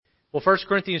Well, 1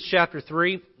 Corinthians chapter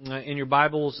 3 in your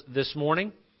Bibles this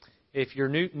morning. If you're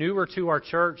newer to our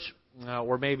church,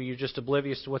 or maybe you're just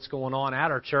oblivious to what's going on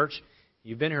at our church,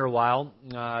 you've been here a while.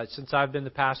 Since I've been the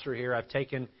pastor here, I've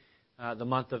taken the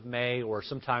month of May, or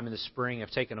sometime in the spring,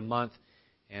 I've taken a month,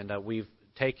 and we've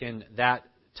taken that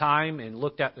time and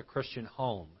looked at the Christian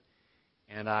home.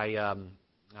 And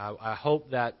I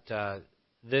hope that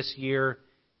this year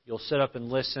you'll sit up and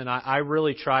listen. I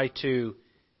really try to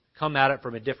come at it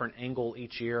from a different angle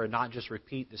each year and not just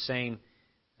repeat the same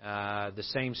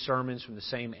sermons from the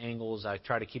same angles. I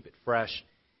try to keep it fresh.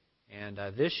 And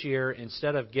this year,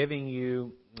 instead of giving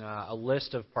you a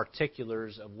list of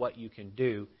particulars of what you can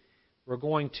do, we're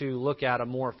going to look at a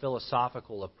more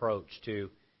philosophical approach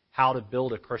to how to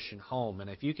build a Christian home.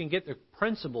 And if you can get the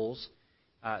principles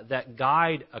that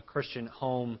guide a Christian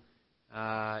home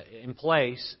in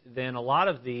place, then a lot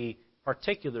of the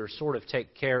particulars sort of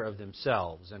take care of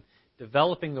themselves, and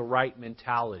developing the right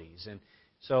mentalities. And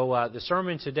so the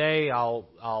sermon today,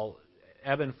 I'll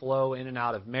ebb and flow in and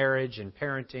out of marriage and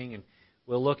parenting, and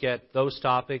we'll look at those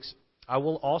topics. I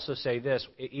will also say this: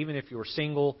 even if you're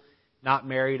single, not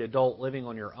married, adult, living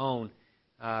on your own,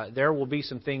 there will be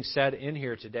some things said in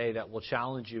here today that will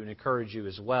challenge you and encourage you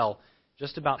as well,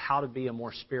 just about how to be a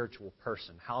more spiritual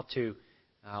person, how to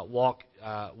walk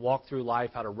through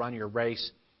life, how to run your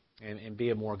race, and be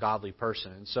a more godly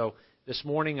person. And so this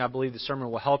morning, I believe the sermon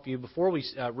will help you. Before we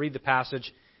read the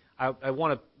passage, I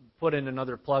want to put in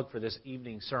another plug for this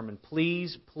evening sermon.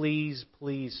 Please, please,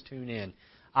 please tune in.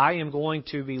 I am going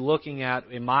to be looking at,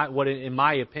 in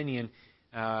my opinion,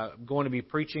 going to be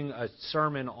preaching a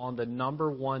sermon on the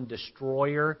number one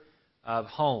destroyer of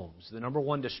homes, the number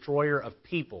one destroyer of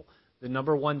people, the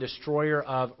number one destroyer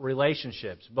of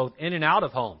relationships, both in and out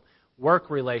of home,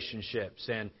 work relationships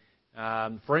and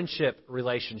friendship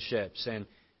relationships. And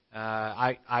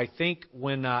I think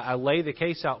when I lay the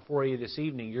case out for you this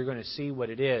evening, you're going to see what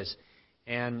it is.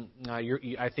 And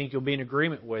I think you'll be in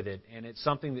agreement with it. And it's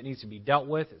something that needs to be dealt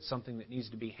with. It's something that needs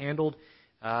to be handled.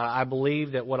 I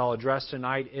believe that what I'll address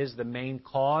tonight is the main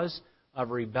cause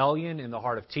of rebellion in the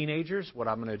heart of teenagers. What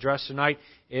I'm going to address tonight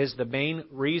is the main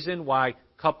reason why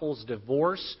couples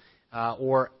divorce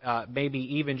or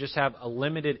maybe even just have a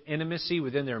limited intimacy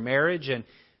within their marriage. And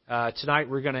tonight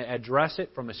we're going to address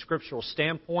it from a scriptural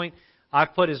standpoint.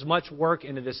 I've put as much work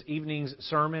into this evening's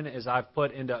sermon as I've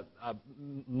put into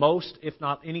most, if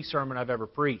not any sermon I've ever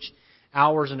preached.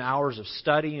 Hours and hours of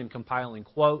study and compiling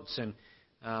quotes and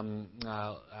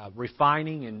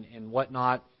refining and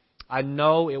whatnot. I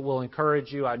know it will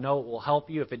encourage you. I know it will help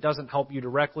you. If it doesn't help you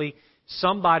directly,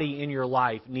 somebody in your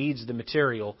life needs the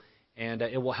material, and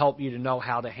it will help you to know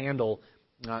how to handle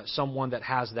someone that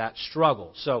has that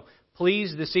struggle. So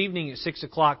please, this evening at 6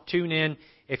 o'clock, tune in.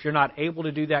 If you're not able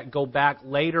to do that, go back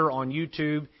later on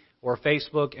YouTube or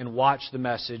Facebook and watch the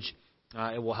message.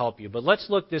 It will help you. But let's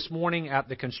look this morning at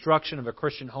the construction of a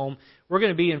Christian home. We're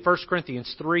going to be in 1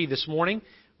 Corinthians 3 this morning.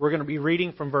 We're going to be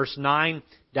reading from verse 9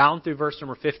 down through verse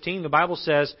number 15. The Bible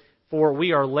says, "For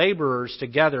we are laborers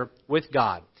together with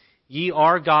God. Ye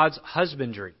are God's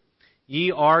husbandry.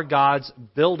 Ye are God's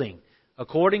building.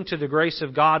 According to the grace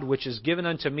of God which is given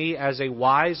unto me as a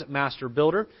wise master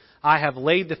builder, I have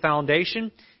laid the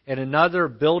foundation, and another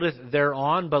buildeth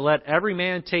thereon. But let every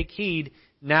man take heed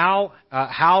now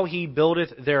how he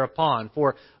buildeth thereupon.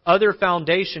 For other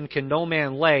foundation can no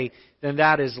man lay than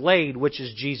that is laid, which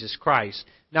is Jesus Christ.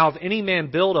 Now if any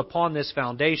man build upon this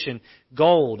foundation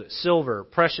gold, silver,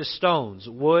 precious stones,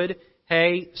 wood,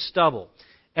 hay, stubble,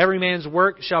 every man's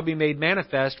work shall be made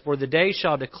manifest, for the day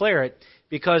shall declare it,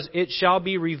 because it shall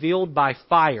be revealed by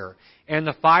fire, and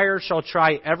the fire shall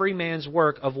try every man's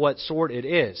work of what sort it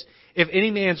is. If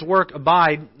any man's work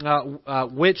abide,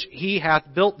 which he hath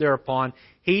built thereupon,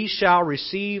 he shall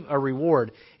receive a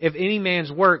reward. If any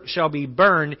man's work shall be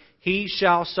burned, he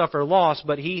shall suffer loss,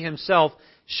 but he himself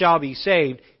shall be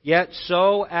saved, yet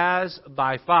so as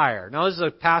by fire." Now this is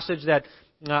a passage that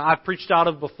I've preached out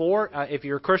of before. If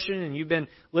you're a Christian and you've been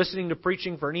listening to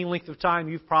preaching for any length of time,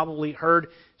 you've probably heard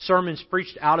sermons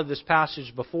preached out of this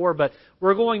passage before. But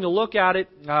we're going to look at it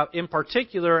in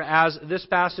particular as this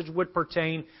passage would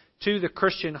pertain to the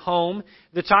Christian home.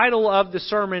 The title of the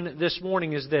sermon this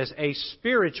morning is this: A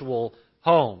Spiritual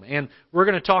Home. And we're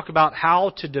going to talk about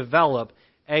how to develop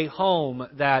a home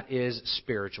that is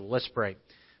spiritual. Let's pray.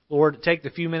 Lord, take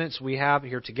the few minutes we have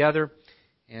here together,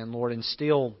 and Lord,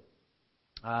 instill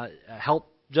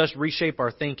help just reshape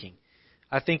our thinking.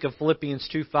 I think of Philippians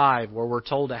 2:5, where we're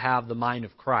told to have the mind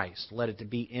of Christ. Let it to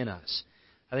be in us.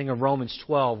 I think of Romans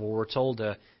 12, where we're told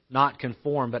to not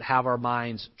conform, but have our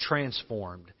minds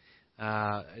transformed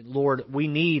Lord, we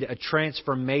need a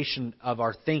transformation of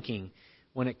our thinking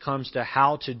when it comes to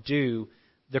how to do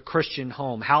the Christian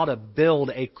home, how to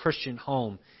build a Christian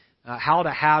home, how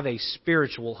to have a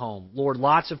spiritual home. Lord,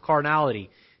 lots of carnality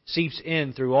seeps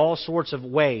in through all sorts of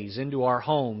ways into our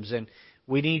homes, and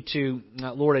we need to,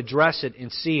 Lord, address it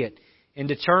and see it and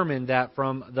determine that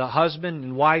from the husband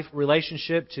and wife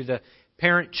relationship to the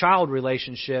parent-child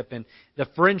relationship and the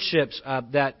friendships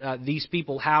that these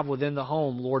people have within the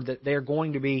home, Lord, that they're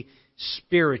going to be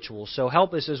spiritual. So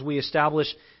help us as we establish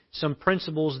some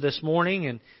principles this morning.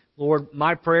 And Lord,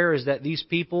 my prayer is that these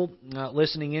people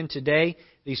listening in today,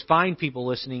 these fine people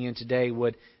listening in today,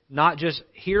 would not just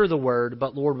hear the Word,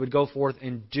 but Lord, would go forth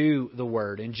and do the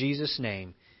Word. In Jesus'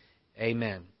 name,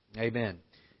 amen. Amen.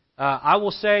 I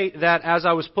will say that as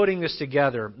I was putting this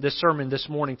together, this sermon this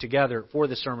morning together, for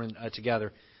the sermon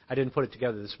together, I didn't put it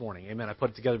together this morning. Amen. I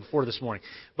put it together before this morning.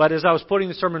 But as I was putting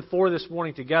the sermon for this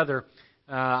morning together,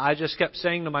 I just kept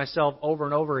saying to myself over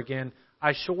and over again,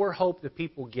 I sure hope the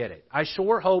people get it. I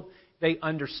sure hope they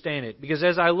understand it. Because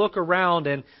as I look around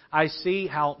and I see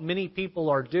how many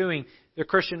people are doing the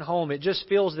Christian home, it just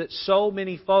feels that so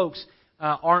many folks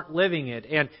aren't living it.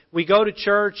 And we go to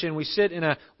church and we sit in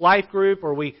a life group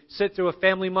or we sit through a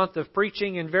family month of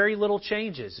preaching and very little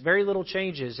changes. Very little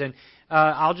changes. And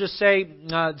I'll just say,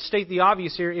 state the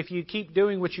obvious here, if you keep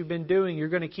doing what you've been doing, you're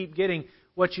going to keep getting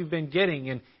what you've been getting.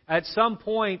 And at some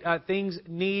point, things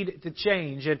need to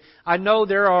change. And I know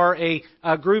there are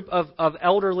a group of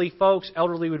elderly folks.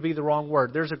 Elderly would be the wrong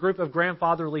word. There's a group of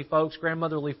grandfatherly folks,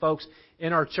 grandmotherly folks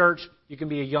in our church. You can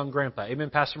be a young grandpa. Amen,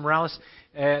 Pastor Morales?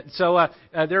 So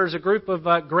there's a group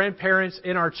of grandparents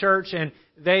in our church, and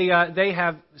they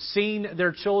have seen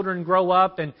their children grow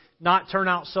up and not turn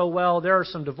out so well. There are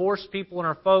some divorced people in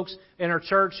our folks in our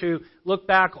church who look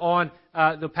back on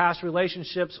the past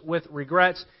relationships with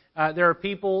regrets. There are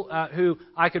people who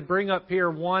I could bring up here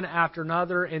one after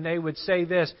another, and they would say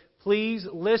this: please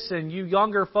listen, you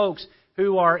younger folks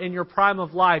who are in your prime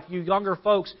of life, you younger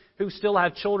folks who still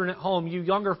have children at home, you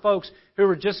younger folks who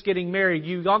are just getting married,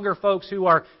 you younger folks who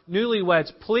are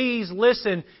newlyweds, please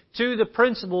listen to the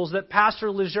principles that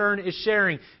Pastor Lejeune is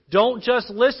sharing. Don't just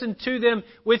listen to them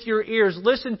with your ears.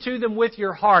 Listen to them with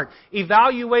your heart.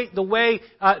 Evaluate the way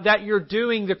that you're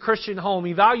doing the Christian home.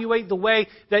 Evaluate the way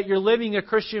that you're living a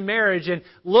Christian marriage, and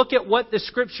look at what the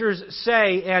Scriptures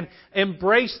say and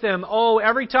embrace them. Oh,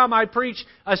 every time I preach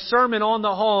a sermon on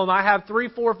the home, I have 3,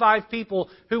 4, 5 people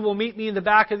who will meet me in the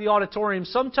back of the auditorium,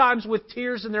 sometimes with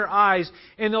tears in their eyes,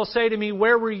 and they'll say to me,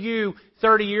 where were you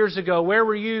 30 years ago? Where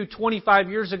were you 25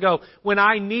 years ago when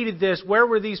I needed this? Where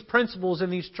were these principles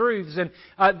and these truths? And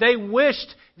they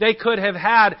wished they could have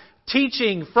had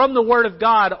teaching from the Word of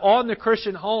God on the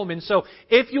Christian home. And so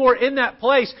if you are in that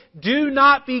place, do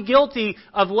not be guilty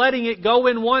of letting it go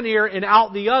in one ear and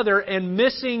out the other and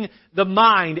missing the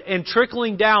mind and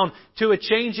trickling down to a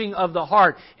changing of the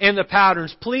heart and the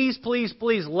patterns. Please, please,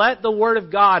 please let the Word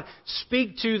of God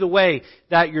speak to the way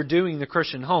that you're doing the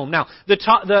Christian home. Now,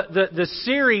 the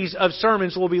series of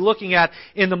sermons we'll be looking at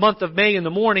in the month of May in the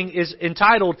morning is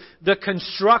entitled The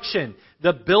Construction,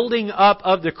 the Building Up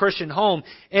of the Christian Home.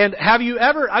 And have you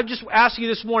ever, I just asked you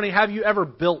this morning, have you ever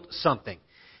built something?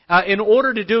 In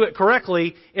order to do it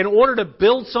correctly, in order to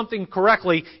build something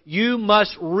correctly, you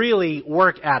must really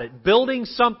work at it. Building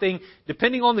something,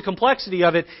 depending on the complexity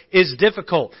of it, is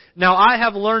difficult. Now, I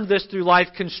have learned this through life.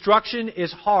 Construction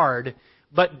is hard,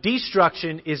 but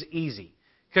destruction is easy.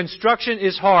 Construction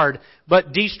is hard,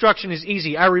 but destruction is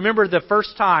easy. I remember the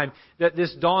first time that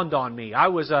this dawned on me. I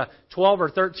was a 12 or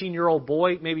 13-year-old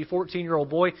boy, maybe 14-year-old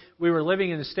boy. We were living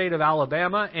in the state of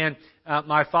Alabama, and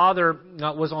my father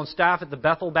was on staff at the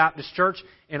Bethel Baptist Church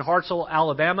in Hartselle,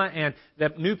 Alabama, and the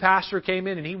new pastor came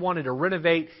in and he wanted to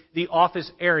renovate the office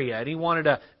area, and he wanted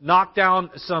to knock down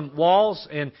some walls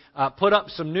and put up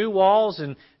some new walls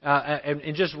and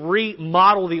just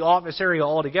remodel the office area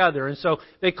altogether. And so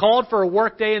they called for a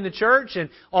work day in the church, and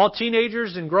all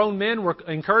teenagers and grown men were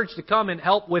encouraged to come and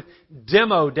help with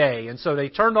demo day. And so they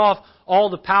turned off all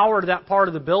the power to that part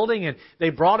of the building, and they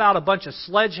brought out a bunch of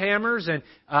sledgehammers and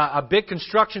a big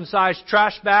construction-sized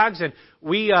trash bags, and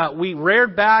we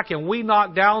reared back and we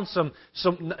knocked down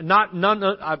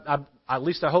at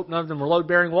least I hope none of them were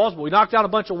load-bearing walls, but we knocked down a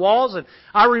bunch of walls. And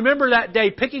I remember that day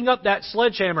picking up that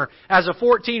sledgehammer as a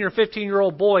 14 or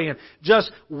 15-year-old boy and just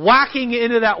whacking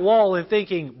into that wall and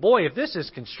thinking, boy, if this is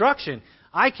construction,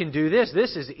 I can do this.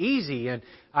 This is easy. And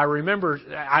I remember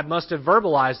I must have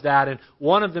verbalized that. And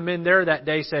one of the men there that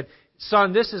day said,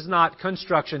 son, this is not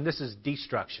construction, this is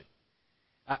destruction.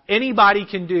 Anybody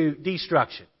can do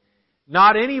destruction.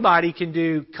 Not anybody can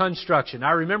do construction.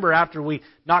 I remember after we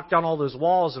knocked down all those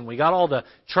walls and we got all the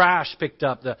trash picked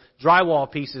up, the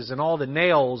drywall pieces and all the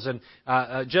nails and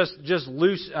just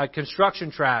loose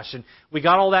construction trash, and we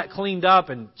got all that cleaned up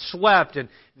and swept, and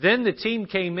then the team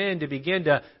came in to begin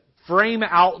to frame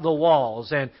out the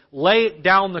walls and lay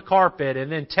down the carpet and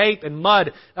then tape and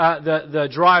mud the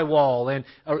drywall and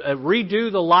redo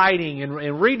the lighting and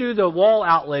redo the wall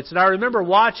outlets. And I remember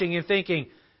watching and thinking,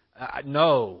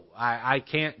 no, I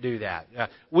can't do that.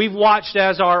 We've watched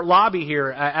as our lobby here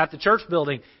at the church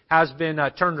building has been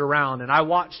turned around, and I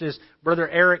watched as Brother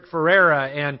Eric Ferreira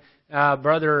and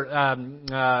Brother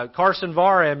Carson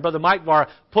Vara and Brother Mike Vara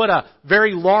put a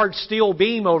very large steel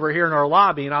beam over here in our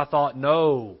lobby, and I thought,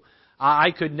 no,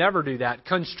 I could never do that.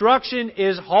 Construction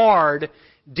is hard.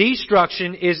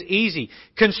 Destruction is easy.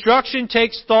 Construction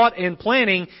takes thought and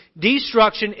planning.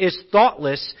 Destruction is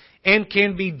thoughtless and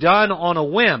can be done on a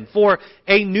whim. For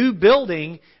a new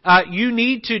building, you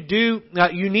need to do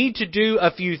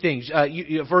a few things.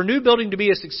 For a new building to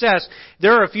be a success,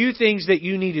 there are a few things that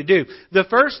you need to do. The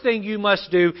first thing you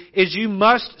must do is you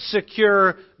must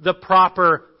secure the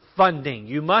proper funding.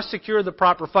 You must secure the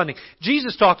proper funding.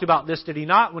 Jesus talked about this, did He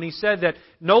not, when He said that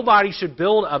nobody should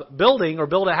build a building or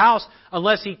build a house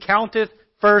unless he counteth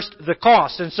first the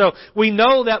cost. And so we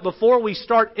know that before we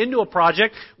start into a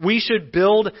project, we should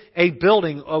build a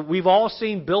building. We've all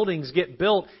seen buildings get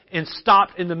built and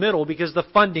stopped in the middle because the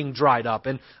funding dried up.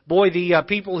 And boy, the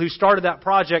people who started that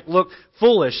project look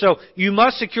foolish. So you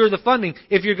must secure the funding.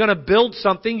 If you're going to build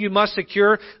something, you must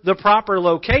secure the proper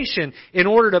location in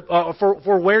order to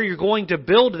for where you're going to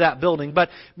build that building. But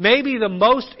maybe the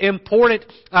most important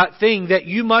thing that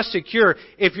you must secure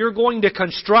if you're going to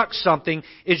construct something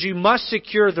is you must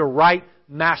secure the right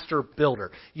master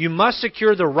builder. You must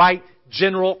secure the right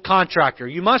general contractor.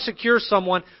 You must secure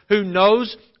someone who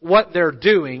knows what they're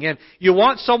doing. And you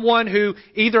want someone who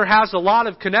either has a lot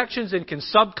of connections and can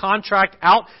subcontract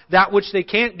out that which they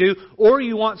can't do, or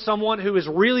you want someone who is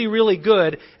really, really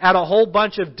good at a whole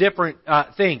bunch of different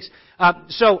things.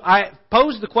 So I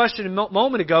posed the question a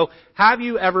moment ago, have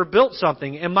you ever built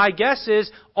something? And my guess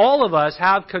is all of us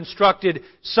have constructed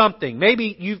something.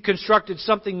 Maybe you've constructed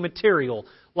something material,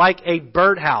 like a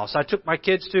birdhouse. I took my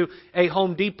kids to a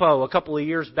Home Depot a couple of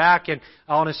years back, and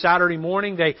on a Saturday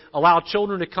morning they allow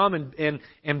children to come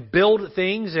and build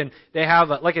things, and they have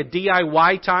like a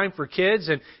DIY time for kids,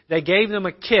 and they gave them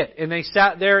a kit, and they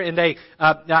sat there and they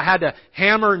had to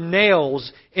hammer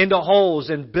nails into holes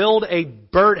and build a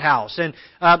birdhouse. And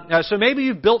so maybe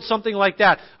you've built something like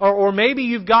that, or maybe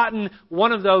you've gotten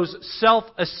one of those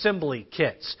self-assembly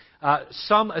kits.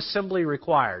 Some assembly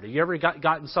required. Have you ever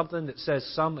gotten something that says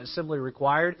some assembly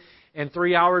required? And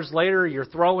 3 hours later, you're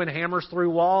throwing hammers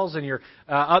through walls, and you're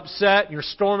upset, and you're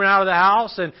storming out of the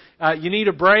house, and you need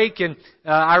a break. And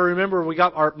I remember we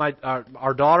got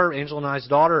our daughter, Angela and I's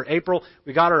daughter, April.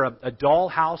 We got her a doll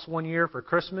house one year for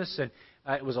Christmas, and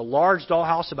it was a large doll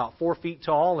house, about 4 feet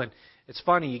tall. And it's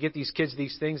funny, you get these kids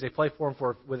these things, they play for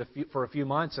them for a few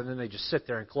months, and then they just sit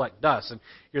there and collect dust. And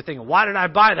you're thinking, why did I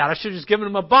buy that? I should have just given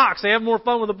them a box. They have more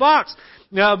fun with a box.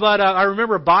 But I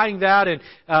remember buying that,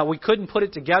 and we couldn't put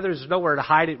it together. There's nowhere to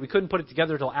hide it. We couldn't put it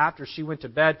together until after she went to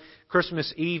bed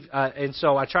Christmas Eve. And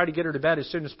so I tried to get her to bed as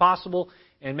soon as possible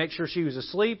and make sure she was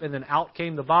asleep. And then out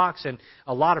came the box, and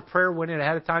a lot of prayer went in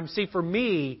ahead of time. See, for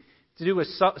me to do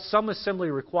some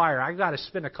assembly required, I've got to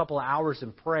spend a couple of hours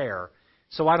in prayer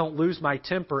so I don't lose my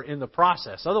temper in the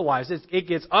process. Otherwise, it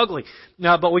gets ugly.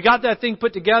 Now, but we got that thing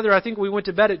put together. I think we went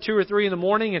to bed at 2 or 3 in the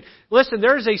morning. And listen,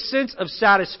 there's a sense of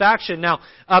satisfaction. Now,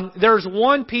 there's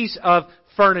one piece of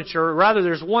furniture, rather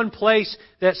there's one place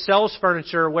that sells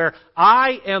furniture where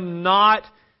I am not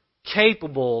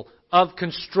capable of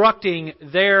constructing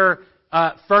their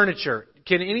furniture.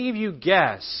 Can any of you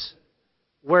guess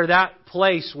where that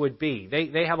place would be?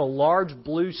 They have a large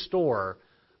blue store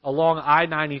along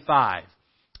I-95.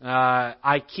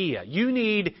 IKEA. You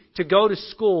need to go to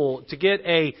school to get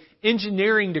a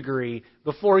engineering degree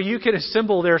before you can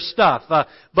assemble their stuff.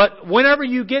 But whenever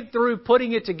you get through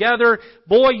putting it together,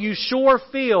 boy, you sure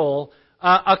feel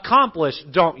accomplished,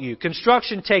 don't you?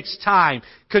 Construction takes time.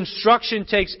 Construction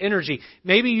takes energy.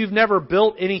 Maybe you've never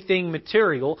built anything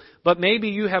material, but maybe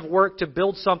you have worked to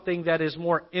build something that is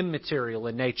more immaterial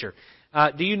in nature.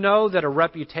 Do you know that a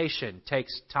reputation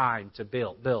takes time to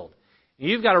build?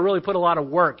 You've got to really put a lot of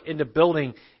work into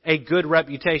building a good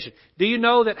reputation. Do you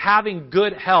know that having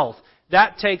good health,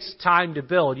 that takes time to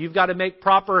build? You've got to make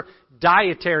proper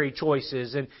dietary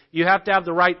choices, and you have to have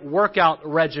the right workout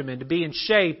regimen to be in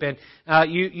shape, and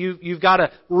you've got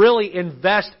to really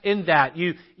invest in that.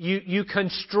 You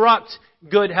construct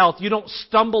good health. You don't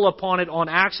stumble upon it on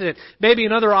accident. Maybe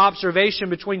another observation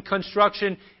between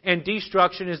construction and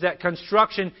destruction is that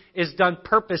construction is done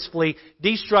purposefully.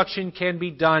 Destruction can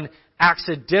be done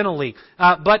accidentally.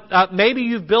 But maybe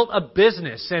you've built a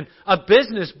business, and a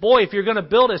business, boy, if you're going to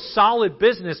build a solid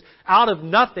business out of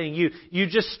nothing, you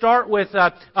just start with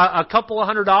a couple of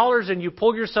 $100 and you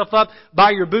pull yourself up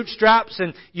by your bootstraps,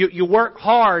 and you work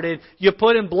hard, and you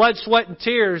put in blood, sweat, and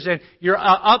tears, and you're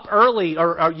up early,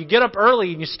 or you get up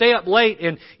early and you stay up late,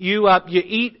 and you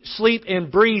eat, sleep,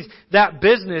 and breathe that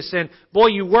business, and boy,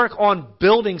 you work on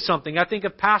building something. I think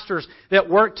of pastors that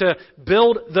work to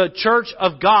build the church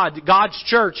of God, God's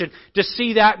church, and to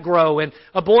see that grow. And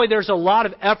boy, there's a lot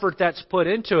of effort that's put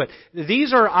into it.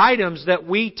 These are items that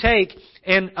we take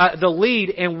and the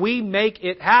lead, and we make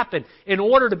it happen. In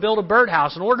order to build a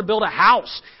birdhouse, in order to build a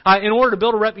house, in order to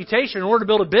build a reputation, in order to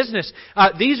build a business,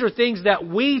 these are things that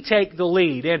we take the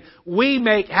lead, and we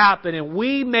make happen, and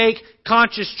we make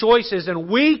conscious choices, and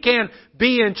we can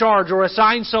be in charge or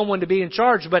assign someone to be in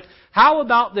charge. But how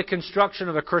about the construction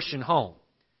of a Christian home?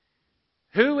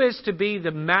 Who is to be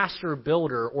the master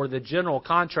builder or the general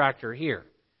contractor here?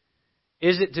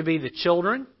 Is it to be the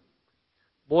children?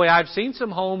 Boy, I've seen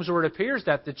some homes where it appears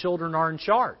that the children are in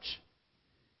charge.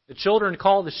 The children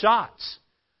call the shots.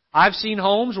 I've seen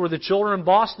homes where the children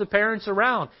boss the parents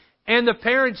around, and the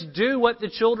parents do what the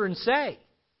children say.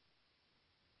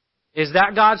 Is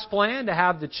that God's plan, to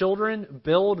have the children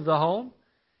build the home?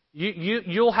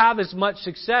 You'll have as much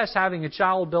success having a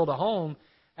child build a home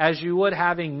as you would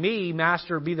having me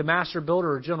be the master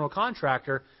builder or general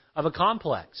contractor of a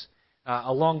complex.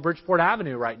 Along Bridgeport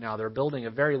Avenue right now, they're building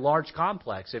a very large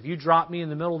complex. If you dropped me in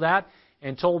the middle of that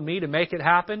and told me to make it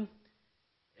happen,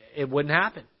 it wouldn't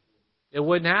happen. It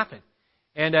wouldn't happen.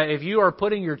 And if you are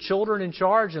putting your children in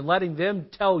charge and letting them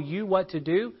tell you what to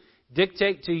do,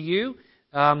 dictate to you,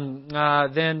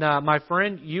 then, my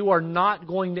friend, you are not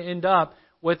going to end up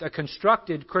with a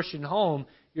constructed Christian home.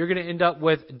 You're going to end up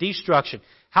with destruction.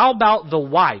 How about the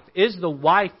wife? Is the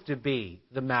wife to be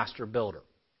the master builder?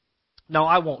 Now,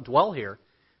 I won't dwell here,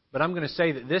 but I'm going to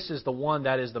say that this is the one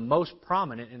that is the most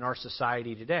prominent in our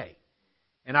society today.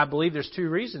 And I believe there's two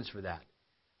reasons for that.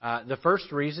 The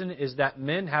first reason is that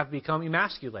men have become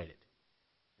emasculated.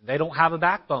 They don't have a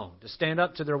backbone to stand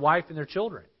up to their wife and their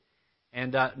children.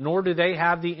 And nor do they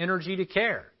have the energy to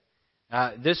care.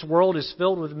 This world is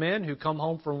filled with men who come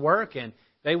home from work and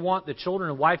they want the children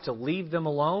and wife to leave them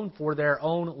alone for their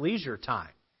own leisure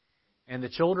time. And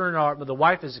the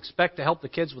wife is expected to help the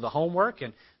kids with the homework,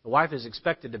 and the wife is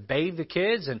expected to bathe the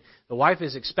kids, and the wife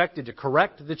is expected to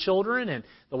correct the children, and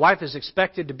the wife is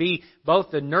expected to be both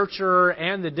the nurturer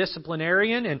and the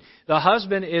disciplinarian, and the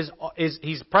husband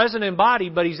he's present in body,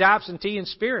 but he's absentee in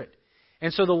spirit.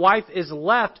 And so the wife is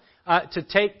left to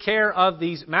take care of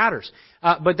these matters.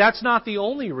 But that's not the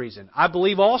only reason. I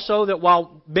believe also that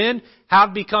while men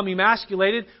have become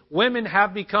emasculated, women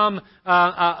have become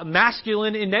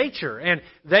masculine in nature, and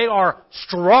they are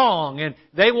strong, and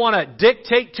they want to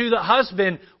dictate to the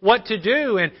husband what to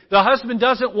do, and the husband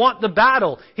doesn't want the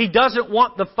battle. He doesn't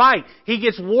want the fight. He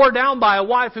gets wore down by a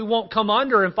wife who won't come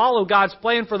under and follow God's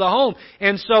plan for the home,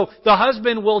 and so the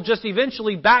husband will just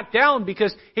eventually back down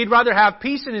because he'd rather have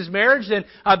peace in his marriage than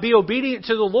be obedient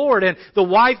to the Lord. And the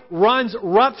wife runs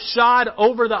roughshod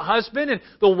over the husband, and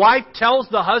the wife tells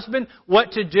the husband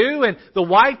what to do, and the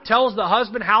wife tells the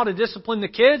husband how to discipline the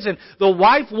kids, and the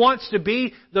wife wants to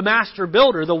be the master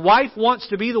builder. The wife wants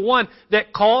to be the one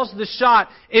that calls the shot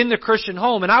in the Christian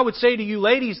home. And I would say to you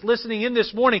ladies listening in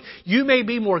this morning, you may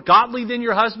be more godly than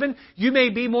your husband, you may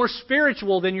be more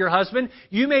spiritual than your husband,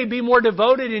 you may be more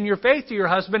devoted in your faith to your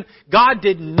husband. God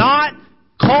did not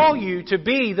call you to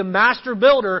be the master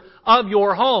builder of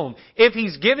your home. If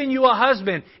He's given you a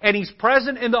husband and he's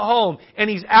present in the home and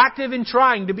he's active in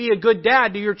trying to be a good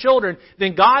dad to your children,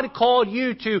 then God called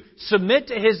you to submit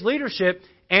to His leadership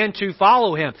and to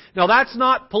follow Him. Now that's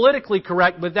not politically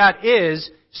correct, but that is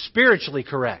spiritually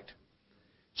correct.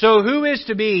 So who is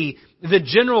to be the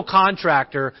general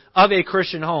contractor of a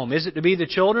Christian home? Is it to be the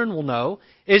children? Well, no.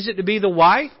 Is it to be the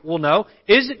wife? Well, no.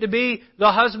 Is it to be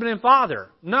the husband and father?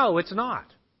 No, it's not.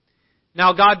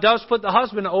 Now, God does put the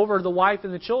husband over the wife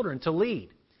and the children to lead.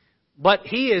 But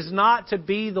he is not to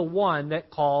be the one that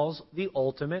calls the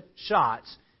ultimate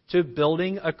shots to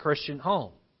building a Christian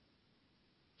home.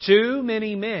 Too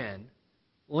many men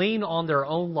lean on their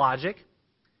own logic,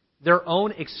 their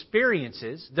own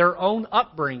experiences, their own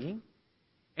upbringing,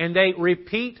 and they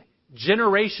repeat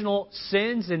generational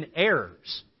sins and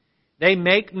errors. They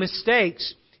make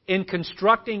mistakes in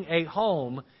constructing a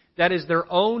home that is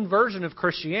their own version of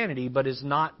Christianity, but is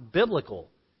not biblical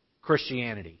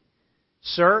Christianity.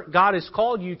 Sir, God has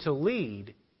called you to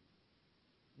lead,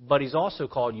 but He's also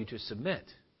called you to submit.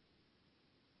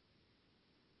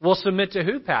 Well, submit to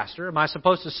who, Pastor? Am I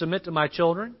supposed to submit to my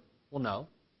children? Well, no.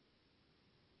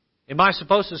 Am I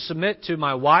supposed to submit to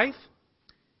my wife?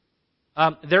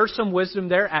 There's some wisdom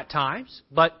there at times,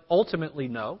 but ultimately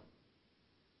no.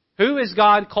 Who has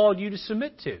God called you to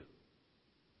submit to?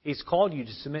 He's called you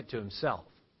to submit to Himself.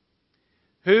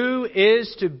 Who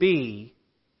is to be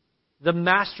the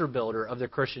master builder of the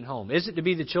Christian home? Is it to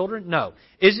be the children? No.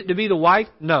 Is it to be the wife?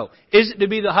 No. Is it to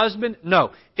be the husband? No.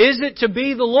 Is it to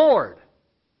be the Lord?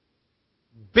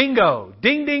 Bingo.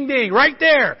 Ding, ding, ding. Right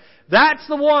there. That's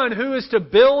the one who is to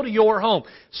build your home.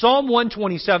 Psalm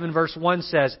 127 verse 1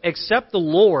 says, "Except the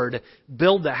Lord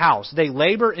build the house, they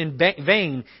labor in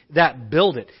vain that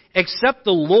build it. Except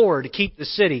the Lord keep the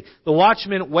city, the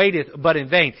watchman waiteth but in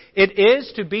vain." It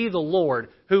is to be the Lord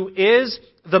who is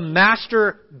the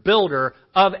master builder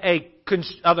of a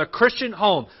Christian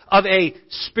home, of a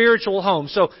spiritual home.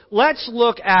 So let's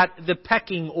look at the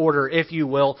pecking order, if you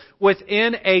will,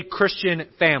 within a Christian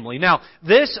family. Now,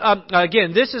 this,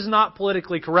 again, this is not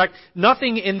politically correct.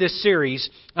 Nothing in this series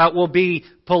will be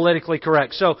politically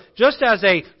correct. So, just as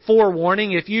a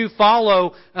forewarning, if you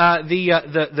follow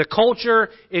the culture,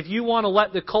 if you want to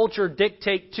let the culture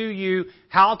dictate to you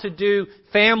how to do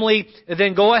family,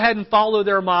 then go ahead and follow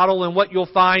their model, and what you'll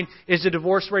find is a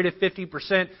divorce rate of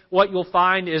 50%. What you'll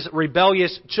find is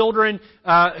rebellious children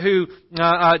who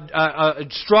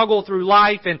struggle through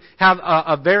life and have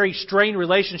a very strained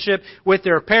relationship with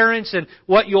their parents. And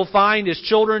what you'll find is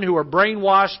children who are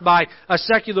brainwashed by a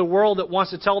secular world that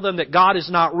wants to tell them that God is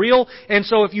not real. And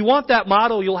so if you want that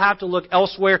model, you'll have to look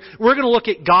elsewhere. We're going to look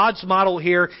at God's model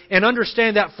here and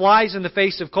understand that flies in the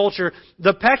face of culture.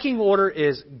 The pecking order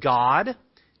is God,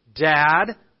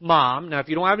 Dad, Mom. Now, if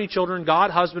you don't have any children, God,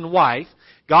 husband, wife.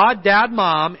 God, Dad,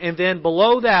 Mom, and then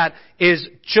below that is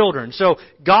children. So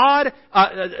God,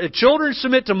 children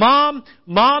submit to Mom,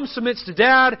 Mom submits to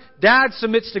Dad, Dad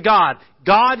submits to God.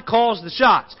 God calls the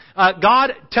shots.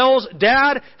 God tells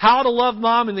Dad how to love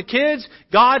Mom and the kids.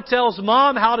 God tells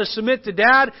Mom how to submit to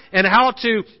Dad and how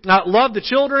to love the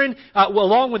children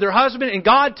along with their husband. And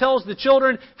God tells the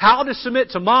children how to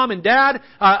submit to Mom and Dad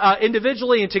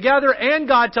individually and together. And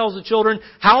God tells the children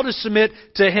how to submit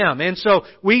to Him. And so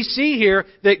we see here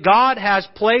that God has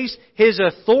placed His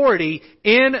authority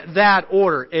in that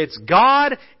order. It's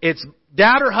God, it's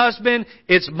Dad or husband,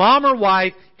 it's mom or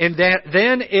wife, and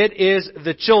then it is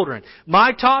the children.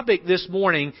 My topic this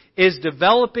morning is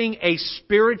developing a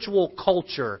spiritual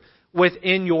culture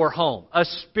within your home. A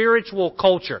spiritual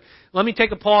culture. Let me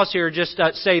take a pause here and just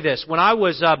say this. When I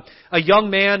was a young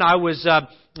man, I was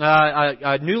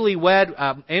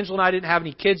newlywed. Angela and I didn't have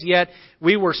any kids yet.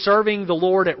 We were serving the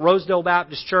Lord at Rosedale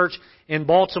Baptist Church in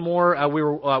Baltimore. We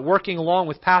were working along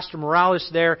with Pastor Morales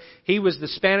there. He was the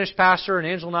Spanish pastor, and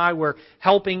Angela and I were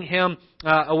helping him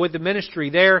with the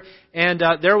ministry there. And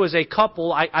there was a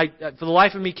couple. I for the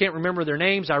life of me, can't remember their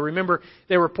names. I remember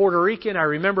they were Puerto Rican. I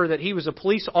remember that he was a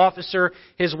police officer.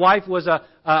 His wife was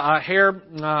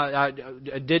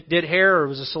did hair, or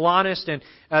was a salonist, and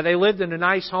they lived in a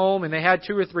nice home, and they had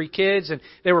 2 or 3 kids, and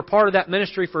they were part of that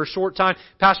ministry for a short time.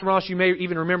 Pastor Morales, you may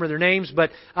even remember their names,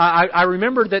 but I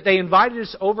remember that they invited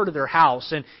us over to their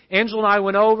house, and Angela and I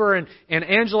went over, and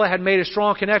Angela had made a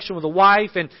strong connection with the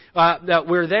wife, and that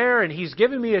we're there, and he's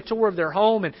given me a tour of their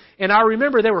home, and I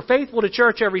remember they were faithful to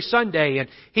church every Sunday, and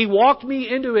he walked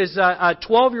me into his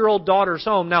 12-year-old daughter's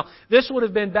home. Now, this would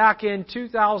have been back in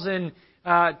 2008,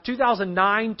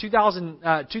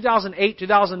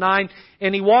 2009,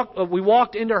 and we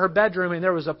walked into her bedroom, and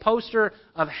there was a poster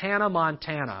of Hannah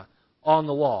Montana on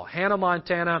the wall. Hannah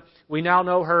Montana, we now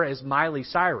know her as Miley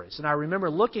Cyrus. And I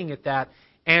remember looking at that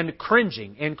and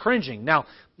cringing. Now,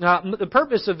 the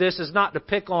purpose of this is not to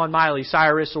pick on Miley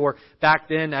Cyrus, or back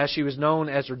then as she was known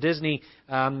as her Disney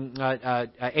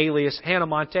alias, Hannah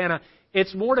Montana.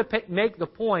 It's more to make the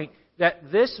point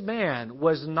that this man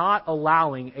was not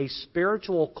allowing a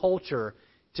spiritual culture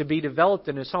to be developed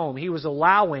in his home. He was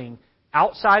allowing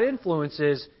outside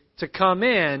influences to come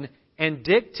in and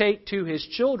dictate to his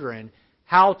children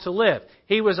how to live.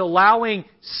 He was allowing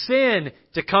sin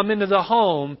to come into the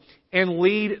home and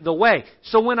lead the way.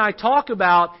 So when I talk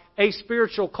about a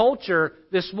spiritual culture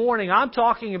this morning, I'm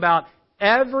talking about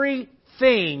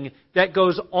everything that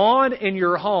goes on in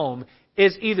your home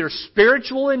is either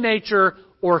spiritual in nature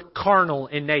or carnal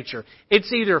in nature.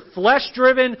 It's either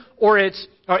flesh-driven or it's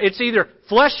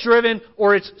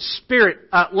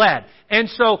spirit-led. And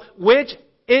so, which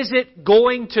is it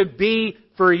going to be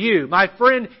for you. My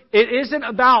friend, it isn't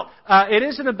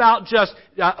about just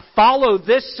follow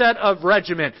this set of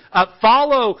regimen,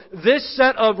 follow this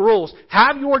set of rules,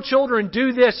 have your children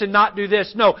do this and not do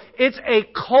this. No, it's a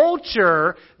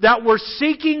culture that we're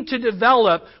seeking to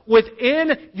develop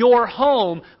within your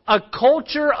home, a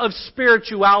culture of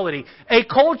spirituality, a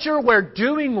culture where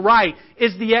doing right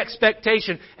is the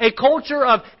expectation, a culture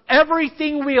of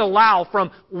everything we allow,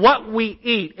 from what we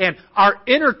eat and our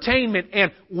entertainment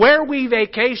and where we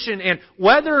vacation and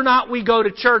whether or not we go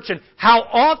to church and how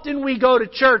often we go to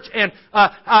church and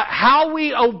how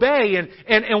we obey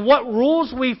and what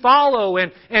rules we follow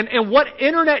and what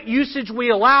internet usage we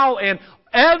allow, and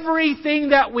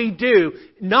everything that we do.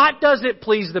 Not does it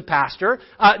please the pastor,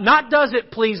 not does it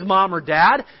please mom or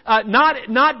dad,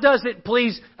 not does it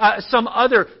please some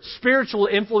other spiritual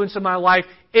influence in my life.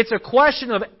 It's a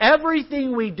question of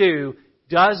everything we do,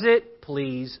 does it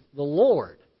please the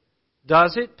Lord?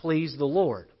 Does it please the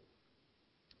Lord?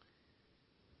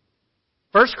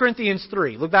 1 Corinthians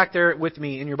 3. Look back there with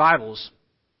me in your Bibles.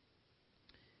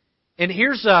 And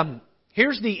here's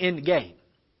the end game.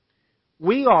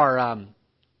 We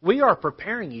are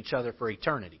preparing each other for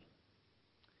eternity.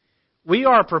 We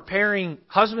are preparing,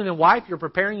 husband and wife, you're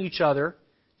preparing each other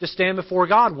to stand before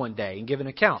God one day and give an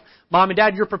account. Mom and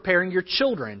dad, you're preparing your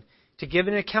children to give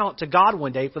an account to God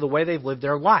one day for the way they've lived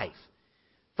their life.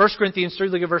 1 Corinthians 3,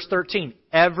 look at verse 13.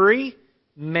 Every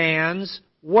man's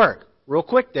work. Real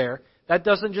quick there, that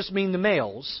doesn't just mean the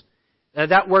males.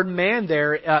 That word man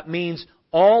there means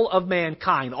all of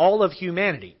mankind, all of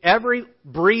humanity. Every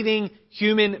breathing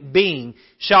human being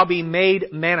shall be made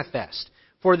manifest.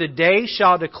 For the day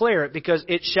shall declare it, because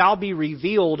it shall be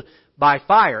revealed by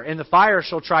fire. And the fire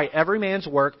shall try every man's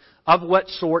work of what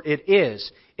sort it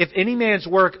is. If any man's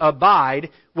work abide,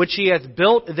 which he hath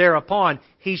built thereupon,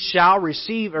 he shall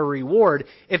receive a reward.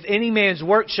 If any man's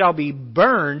work shall be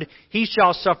burned, he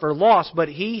shall suffer loss, but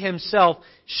he himself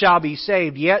shall be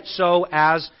saved, yet so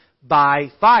as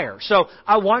by fire. So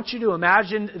I want you to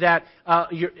imagine that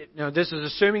this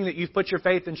is assuming that you've put your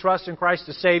faith and trust in Christ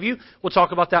to save you. We'll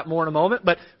talk about that more in a moment.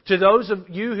 But to those of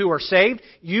you who are saved,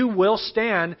 you will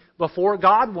stand before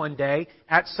God one day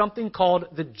at something called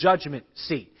the judgment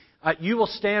seat. You will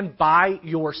stand by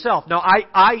yourself. Now,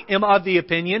 I am of the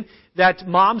opinion that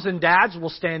moms and dads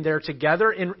will stand there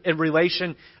together in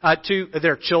relation to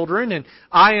their children. And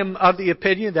I am of the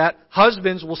opinion that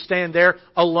husbands will stand there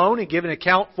alone and give an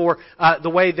account for the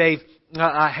way they've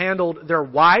handled their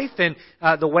wife and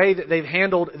the way that they've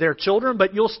handled their children.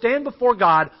 But you'll stand before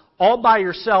God all by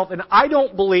yourself. And I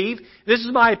don't believe, this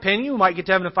is my opinion, we might get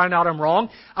to heaven and find out I'm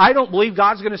wrong, I don't believe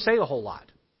God's going to say a whole lot.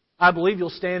 I believe you'll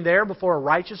stand there before a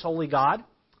righteous, holy God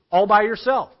all by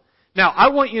yourself. Now, I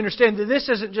want you to understand that this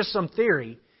isn't just some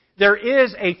theory. There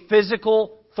is a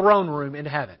physical throne room in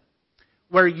heaven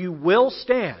where you will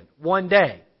stand one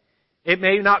day. It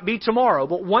may not be tomorrow,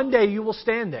 but one day you will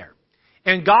stand there.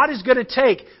 And God is going to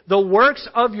take the works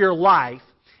of your life,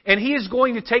 and He is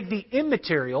going to take the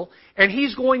immaterial, and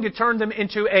He's going to turn them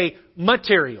into a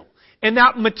material. And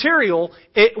that material,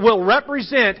 it will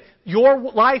represent your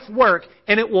life work,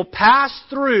 and it will pass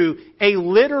through a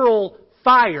literal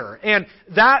fire. And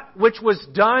that which was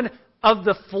done of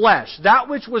the flesh, that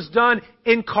which was done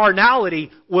in carnality,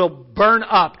 will burn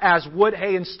up as wood,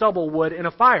 hay, and stubble would in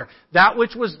a fire. That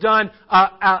which was done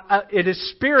in a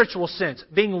spiritual sense,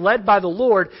 being led by the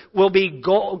Lord, will be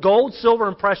gold, silver,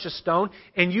 and precious stone,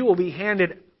 and you will be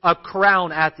handed a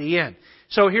crown at the end.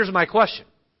 So here's my question.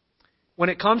 When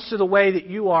it comes to the way that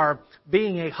you are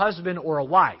being a husband or a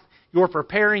wife, you're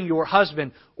preparing your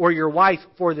husband or your wife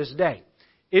for this day.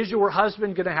 Is your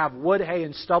husband going to have wood, hay,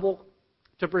 and stubble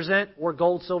to present, or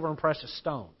gold, silver, and precious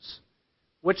stones?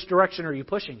 Which direction are you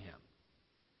pushing him?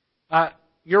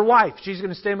 Your wife, she's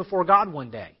going to stand before God one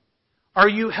day. Are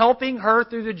you helping her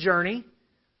through the journey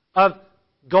of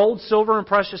gold, silver, and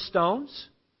precious stones?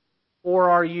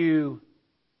 Or are you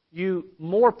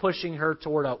more pushing her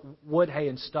toward a wood, hay,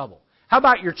 and stubble? How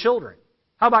about your children?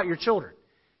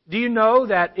 Do you know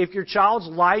that if your child's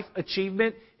life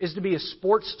achievement is to be a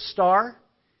sports star,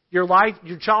 your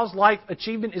child's life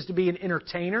achievement is to be an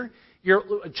entertainer, your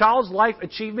child's life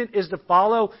achievement is to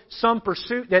follow some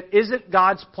pursuit that isn't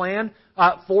God's plan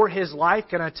for his life,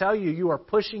 can I tell you, you are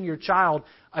pushing your child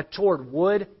toward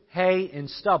wood, hay, and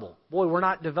stubble. Boy, we're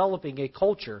not developing a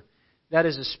culture that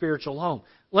is a spiritual home.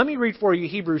 Let me read for you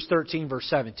Hebrews 13, verse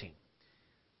 17.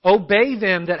 Obey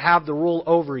them that have the rule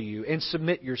over you, and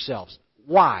submit yourselves.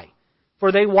 Why?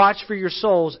 For they watch for your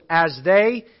souls, as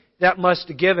they that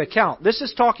must give account. This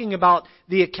is talking about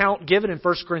the account given in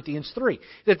 1 Corinthians 3.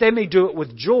 That they may do it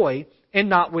with joy and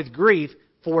not with grief,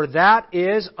 for that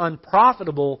is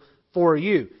unprofitable for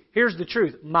you. Here's the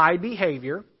truth. My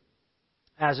behavior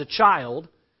as a child,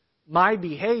 my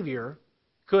behavior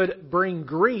could bring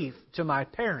grief to my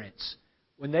parents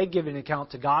when they give an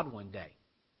account to God one day.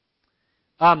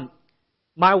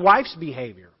 My wife's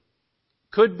behavior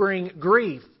could bring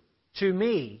grief to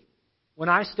me when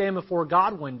I stand before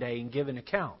God one day and give an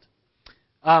account.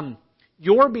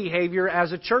 Your behavior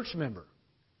as a church member,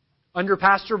 under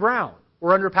Pastor Brown,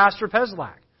 or under Pastor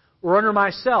Peslak, or under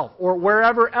myself, or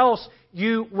wherever else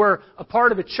you were a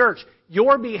part of a church,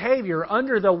 your behavior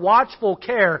under the watchful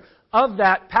care of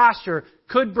that pastor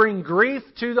could bring grief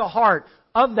to the heart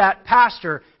of that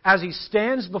pastor as he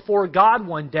stands before God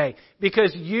one day,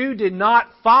 because you did not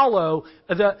follow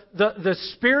the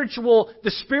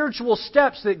spiritual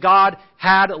steps that God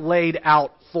had laid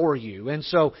out for you. And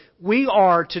so we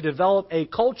are to develop a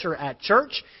culture at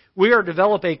church. We are to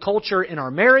develop a culture in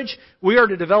our marriage. We are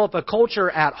to develop a culture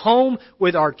at home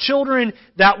with our children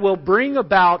that will bring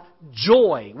about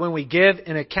joy when we give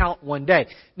an account one day.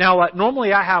 Now,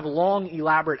 normally I have long,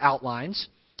 elaborate outlines.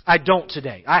 I don't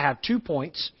today. I have 2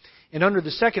 points, and under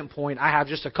the second point, I have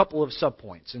just a couple of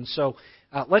subpoints. And so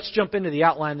let's jump into the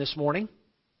outline this morning,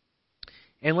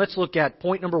 and let's look at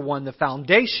point number 1, the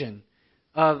foundation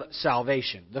of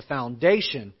salvation. The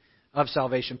foundation of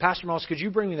salvation. Pastor Moss, could you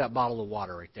bring me that bottle of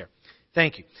water right there?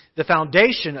 Thank you. The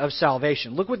foundation of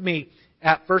salvation. Look with me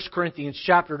at 1 Corinthians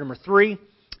chapter number 3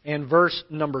 and verse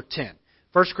number 10.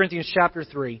 1 Corinthians chapter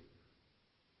 3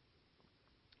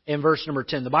 and verse number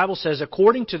 10. The Bible says,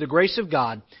 according to the grace of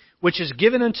God, which is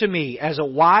given unto me as a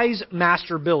wise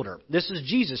master builder. This is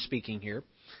Jesus speaking here.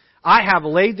 I have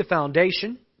laid the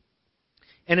foundation,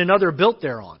 and another built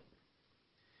thereon.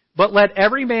 But let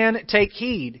every man take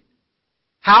heed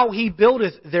how he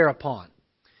buildeth thereupon.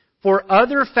 For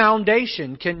other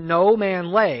foundation can no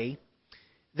man lay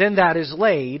than that is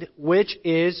laid, which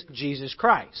is Jesus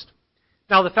Christ.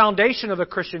 Now, the foundation of a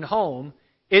Christian home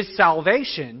is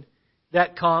salvation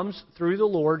that comes through the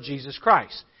Lord Jesus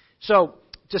Christ. So,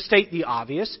 to state the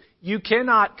obvious, you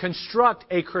cannot construct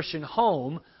a Christian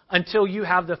home until you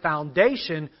have the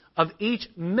foundation of each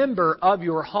member of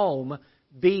your home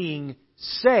being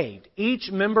saved.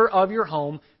 Each member of your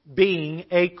home being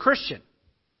a Christian.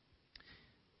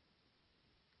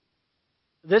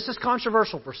 This is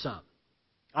controversial for some.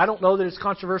 I don't know that it's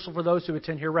controversial for those who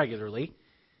attend here regularly.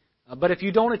 But if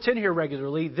you don't attend here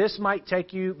regularly, this might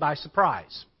take you by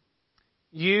surprise.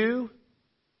 You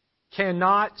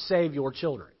cannot save your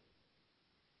children.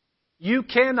 You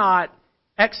cannot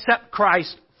accept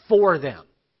Christ for them.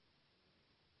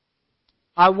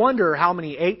 I wonder how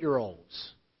many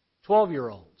 8-year-olds,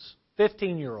 12-year-olds,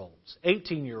 15-year-olds,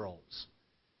 18-year-olds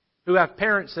who have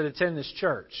parents that attend this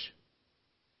church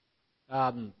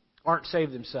aren't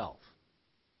saved themselves.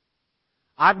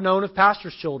 I've known of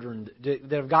pastors' children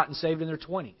that have gotten saved in their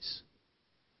 20s.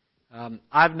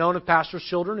 I've known of pastors'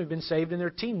 children who've been saved in their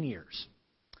teen years.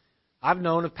 I've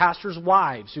known of pastors'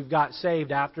 wives who've got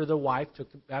saved after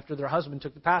their husband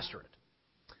took the pastorate.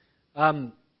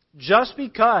 Just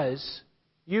because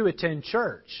you attend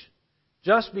church,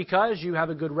 just because you have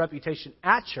a good reputation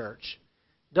at church,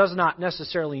 does not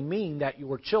necessarily mean that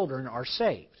your children are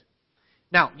saved.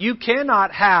 Now, you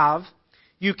cannot have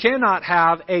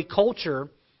a culture,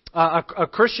 a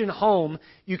Christian home.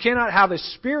 You cannot have a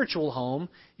spiritual home.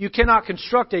 You cannot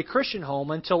construct a Christian home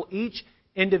until each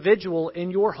individual in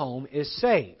your home is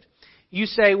saved. You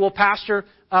say, well, Pastor,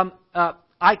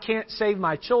 I can't save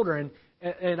my children,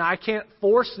 and I can't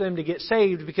force them to get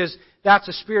saved because that's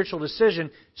a spiritual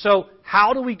decision. So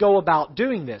how do we go about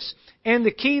doing this? And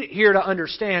the key here to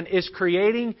understand is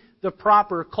creating the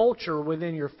proper culture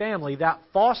within your family that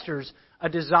fosters a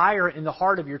desire in the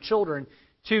heart of your children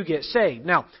to get saved.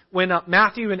 Now, when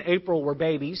Matthew and April were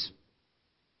babies,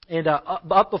 and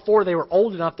up before they were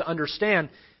old enough to understand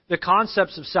the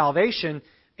concepts of salvation,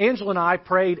 Angela and I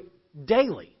prayed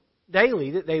daily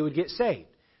that they would get saved.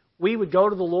 We would go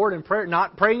to the Lord in prayer,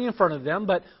 not praying in front of them,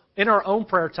 but in our own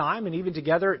prayer time, and even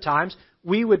together at times,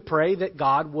 we would pray that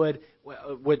God would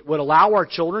allow our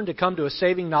children to come to a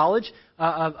saving knowledge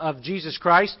of Jesus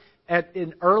Christ at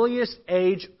an earliest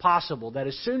age possible. That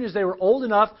as soon as they were old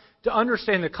enough to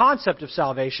understand the concept of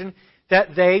salvation,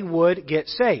 that they would get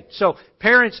saved. So,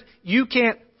 parents, you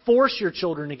can't force your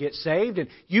children to get saved, and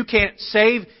you can't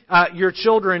save your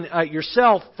children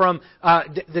yourself from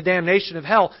the damnation of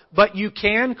hell, but you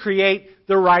can create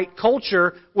the right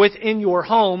culture within your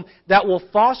home that will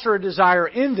foster a desire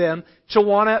in them to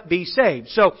want to be saved.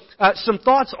 So, some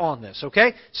thoughts on this,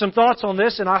 okay? Some thoughts on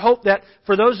this, and I hope that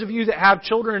for those of you that have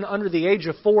children under the age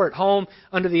of 4 at home,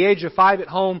 under the age of 5 at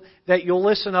home, that you'll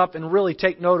listen up and really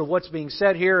take note of what's being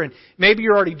said here. And maybe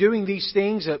you're already doing these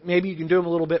things. Maybe you can do them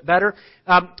a little bit better.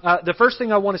 The first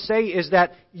thing I want to say is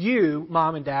that you,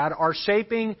 Mom and Dad, are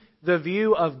shaping the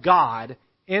view of God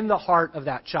in the heart of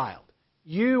that child.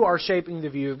 You are shaping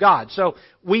the view of God. So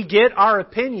we get our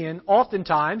opinion,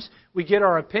 oftentimes, we get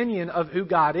our opinion of who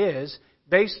God is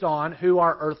based on who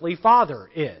our earthly father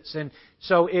is. And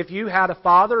so if you had a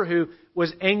father who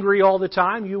was angry all the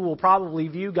time, you will probably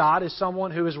view God as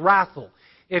someone who is wrathful.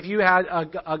 If you had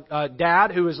a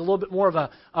dad who was a little bit more of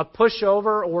a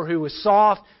pushover, or who was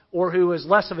soft, or who was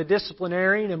less of a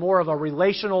disciplinarian and more of a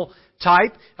relational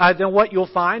type, then what you'll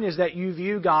find is that you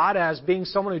view God as being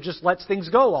someone who just lets things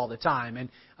go all the time and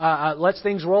lets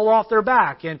things roll off their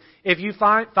back. And if you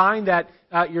find that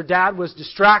your dad was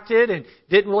distracted and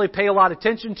didn't really pay a lot of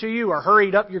attention to you or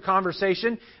hurried up your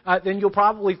conversation, then you'll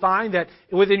probably find that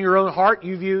within your own heart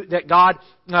you view that God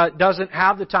doesn't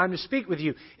have the time to speak with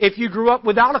you. If you grew up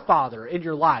without a father in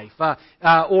your life,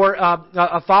 or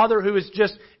a father who is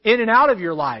just in and out of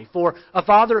your life, or a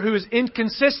father who is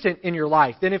inconsistent in your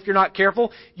life, then if you're not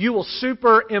careful, you will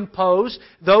superimpose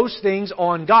those things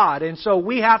on God. And so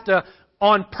we have to,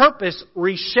 on purpose,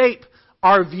 reshape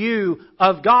our view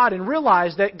of God and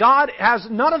realize that God has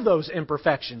none of those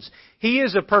imperfections. He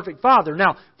is a perfect Father.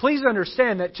 Now, please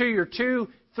understand that to your 2,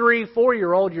 3,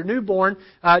 4-year-old, your newborn,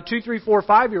 2, 3, 4,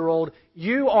 5-year-old,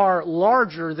 you are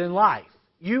larger than life.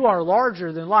 You are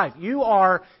larger than life. You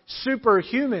are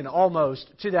superhuman almost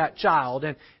to that child.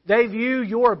 And they view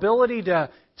your ability to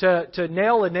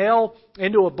nail a nail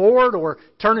into a board, or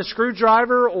turn a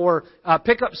screwdriver, or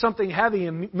pick up something heavy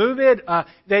and move it.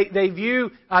 They view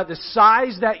the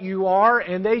size that you are,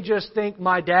 and they just think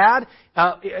my dad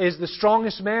is the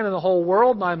strongest man in the whole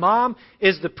world. My mom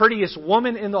is the prettiest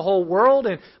woman in the whole world,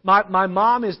 and my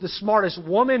mom is the smartest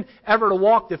woman ever to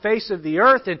walk the face of the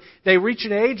earth. And they reach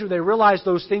an age where they realize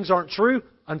those things aren't true,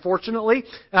 unfortunately.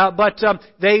 But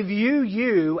they view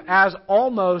you as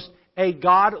almost a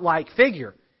God-like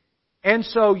figure. And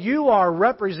so you are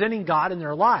representing God in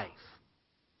their life.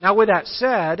 Now, with that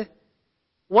said,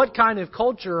 what kind of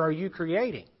culture are you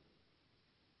creating?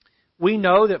 We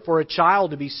know that for a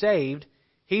child to be saved,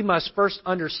 he must first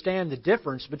understand the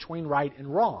difference between right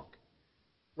and wrong.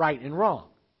 Right and wrong.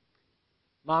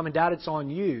 Mom and Dad, it's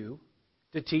on you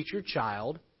to teach your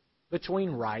child between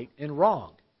right and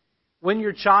wrong. When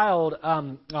your child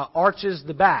arches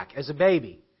the back as a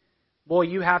baby, boy,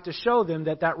 you have to show them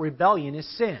that rebellion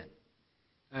is sin.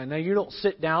 Now, you don't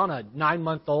sit down a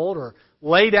 9-month-old or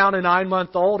lay down a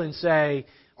 9-month-old and say,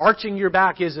 arching your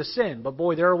back is a sin. But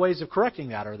boy, there are ways of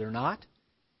correcting that, are there not?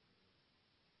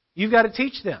 You've got to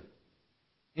teach them.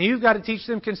 And you've got to teach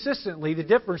them consistently the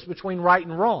difference between right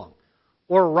and wrong,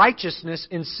 or righteousness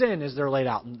and sin as they're laid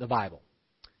out in the Bible.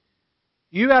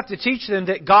 You have to teach them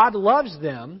that God loves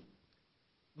them,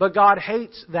 but God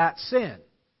hates that sin.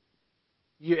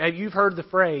 You've heard the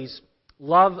phrase,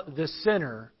 love the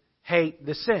sinner, hate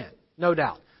the sin. No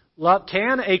doubt.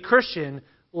 Can a Christian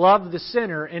love the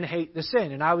sinner and hate the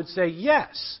sin? And I would say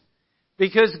yes,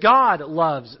 because God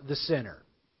loves the sinner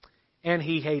and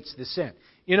He hates the sin.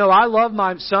 You know, I love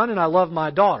my son and I love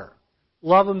my daughter.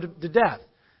 Love them to death.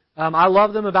 I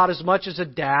love them about as much as a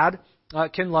dad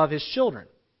can love his children.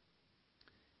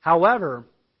 However,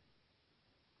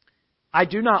 I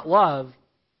do not love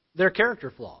their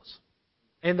character flaws.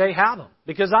 And they have them,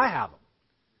 because I have them.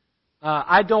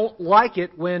 I don't like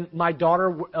it when my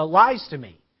daughter lies to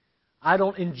me. I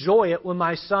don't enjoy it when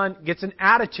my son gets an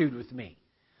attitude with me.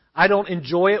 I don't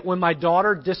enjoy it when my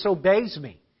daughter disobeys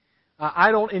me.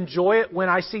 I don't enjoy it when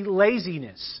I see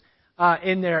laziness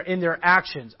in their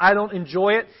actions. I don't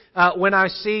enjoy it when I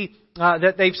see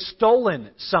that they've stolen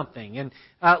something. And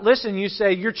listen, you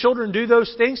say, your children do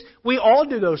those things? We all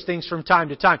do those things from time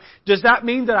to time. Does that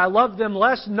mean that I love them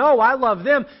less? No, I love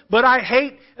them, but I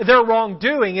hate their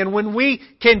wrongdoing. And when we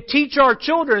can teach our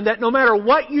children that no matter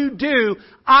what you do,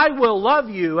 I will love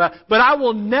you, but I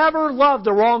will never love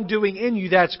the wrongdoing in you,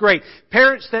 that's great.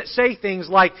 Parents that say things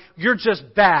like, you're just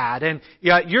bad, and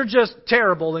you're just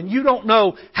terrible, and you don't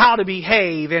know how to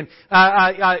behave, and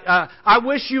I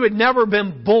wish you had never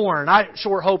been born. I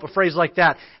sure hope a phrase like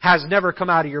that has never come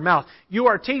out of your mouth. You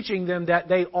are teaching them that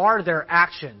they are their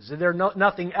actions, and they're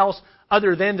nothing else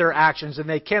other than their actions, and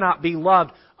they cannot be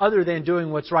loved other than doing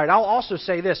what's right. I'll also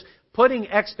say this. Putting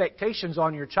expectations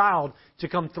on your child to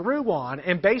come through on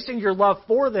and basing your love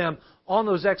for them on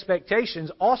those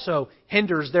expectations also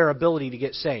hinders their ability to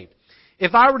get saved.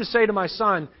 If I were to say to my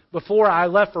son before I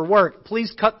left for work,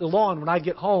 please cut the lawn when I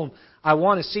get home, I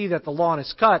want to see that the lawn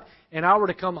is cut, and I were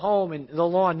to come home and the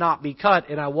lawn not be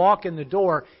cut, and I walk in the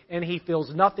door and he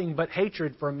feels nothing but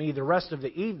hatred from me the rest of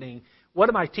the evening, what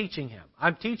am I teaching him?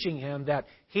 I'm teaching him that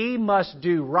he must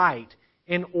do right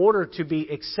in order to be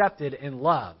accepted and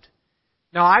loved.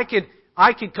 Now, I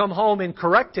could come home and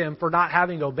correct him for not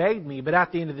having obeyed me, but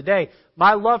at the end of the day,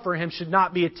 my love for him should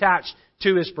not be attached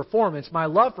to his performance. My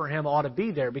love for him ought to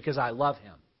be there because I love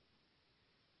him.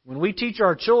 When we teach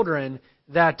our children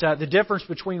that the difference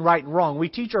between right and wrong, we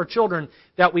teach our children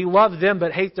that we love them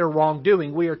but hate their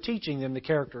wrongdoing, we are teaching them the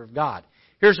character of God.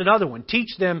 Here's another one.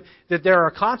 Teach them that there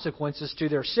are consequences to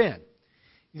their sin.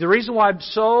 The reason why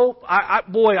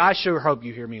I sure hope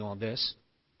you hear me on this.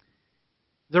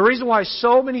 The reason why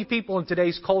so many people in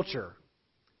today's culture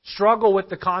struggle with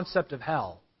the concept of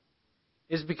hell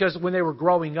is because when they were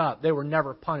growing up, they were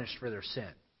never punished for their sin.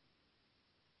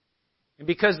 And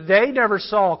because they never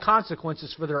saw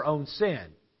consequences for their own sin,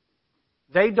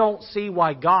 they don't see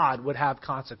why God would have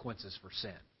consequences for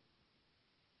sin.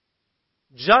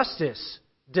 Justice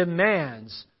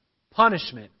demands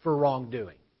punishment for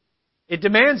wrongdoing. It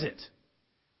demands it.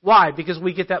 Why? Because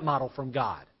we get that model from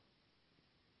God.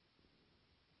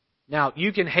 Now,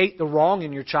 you can hate the wrong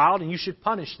in your child, and you should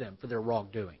punish them for their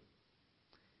wrongdoing.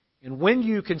 And when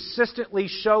you consistently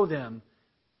show them,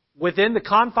 within the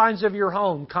confines of your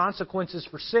home, consequences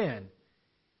for sin,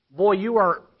 boy, you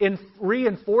are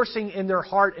reinforcing in their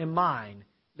heart and mind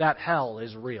that hell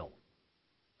is real.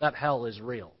 That hell is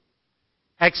real.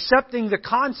 Accepting the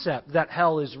concept that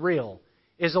hell is real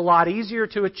is a lot easier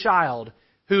to a child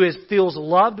who feels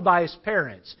loved by his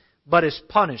parents, but is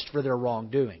punished for their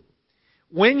wrongdoing.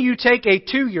 When you take a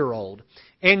 2-year-old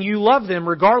and you love them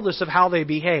regardless of how they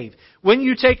behave, when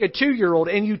you take a 2-year-old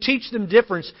and you teach them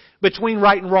difference between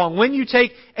right and wrong, when you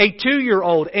take a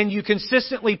 2-year-old and you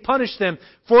consistently punish them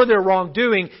for their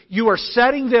wrongdoing, you are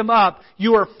setting them up,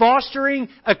 you are fostering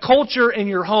a culture in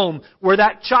your home where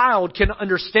that child can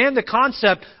understand the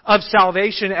concept of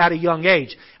salvation at a young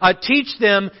age. Teach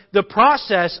them the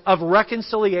process of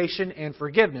reconciliation and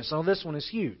forgiveness. Now, this one is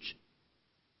huge.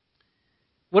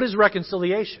 What is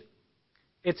reconciliation?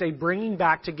 It's a bringing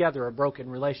back together a broken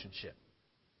relationship.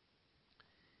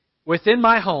 Within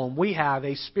my home, we have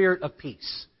a spirit of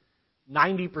peace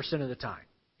 90% of the time,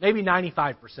 maybe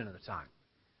 95% of the time.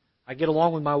 I get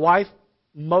along with my wife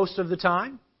most of the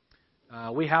time.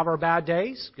 We have our bad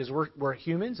days because we're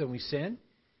humans and we sin.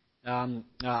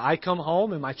 I come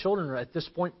home and my children are at this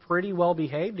point pretty well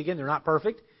behaved. Again, they're not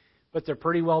perfect, but they're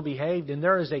pretty well behaved. And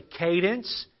there is a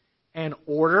cadence and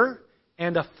order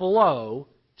and a flow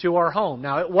to our home.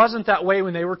 Now, it wasn't that way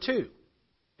when they were 2.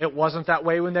 It wasn't that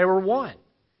way when they were 1.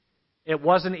 It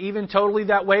wasn't even totally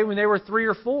that way when they were 3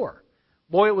 or 4.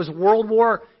 Boy, it was World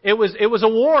War. It was a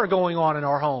war going on in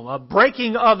our home, a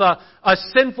breaking of a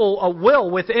sinful will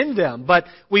within them. But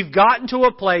we've gotten to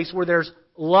a place where there's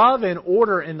love and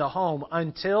order in the home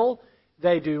until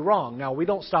they do wrong. Now, we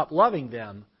don't stop loving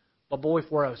them, but boy,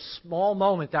 for a small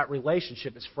moment, that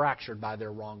relationship is fractured by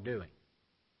their wrongdoing.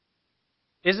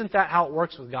 Isn't that how it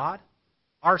works with God?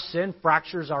 Our sin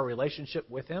fractures our relationship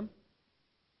with Him.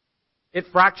 It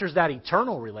fractures that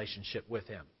eternal relationship with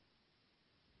Him.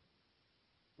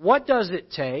 What does it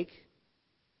take?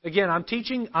 Again, I'm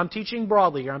teaching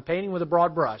broadly here. I'm painting with a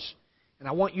broad brush. And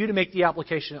I want you to make the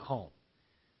application at home.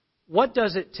 What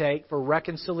does it take for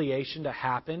reconciliation to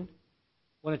happen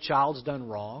when a child's done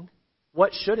wrong?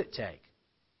 What should it take?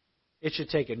 It should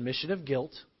take admission of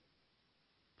guilt,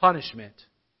 punishment,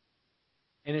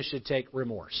 and it should take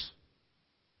remorse.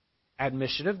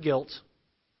 Admission of guilt,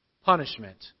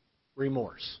 punishment,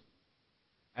 remorse.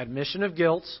 Admission of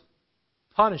guilt,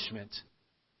 punishment,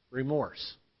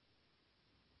 remorse.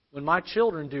 When my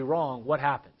children do wrong, what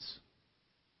happens?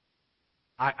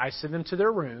 I send them to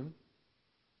their room.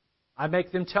 I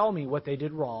make them tell me what they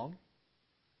did wrong.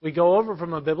 We go over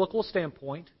from a biblical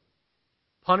standpoint.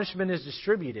 Punishment is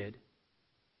distributed,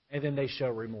 and then they show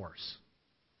remorse.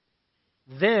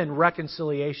 Then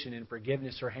reconciliation and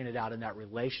forgiveness are handed out and that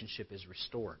relationship is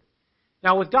restored.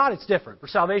 Now with God it's different. For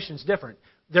salvation it's different.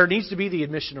 There needs to be the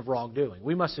admission of wrongdoing.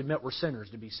 We must admit we're sinners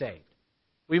to be saved.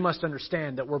 We must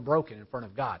understand that we're broken in front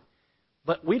of God.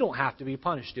 But we don't have to be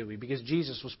punished, do we? Because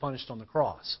Jesus was punished on the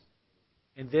cross.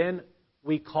 And then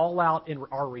we call out in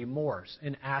our remorse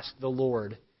and ask the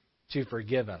Lord to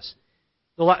forgive us.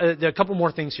 There are a couple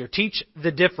more things here. Teach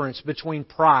the difference between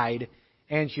pride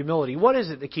and humility. What is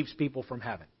it that keeps people from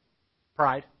heaven?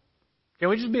 Pride. Can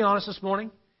we just be honest this morning?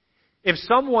 If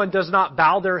someone does not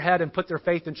bow their head and put their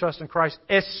faith and trust in Christ,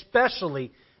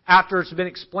 especially after it's been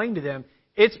explained to them,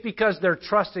 it's because they're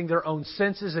trusting their own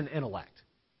senses and intellect.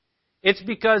 It's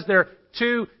because they're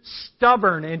too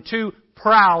stubborn and too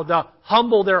proud to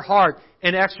humble their heart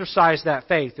and exercise that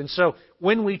faith. And so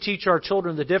when we teach our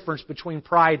children the difference between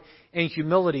pride and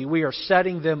humility, we are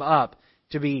setting them up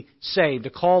to be saved, to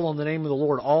call on the name of the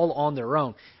Lord all on their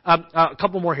own. A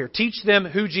couple more here. Teach them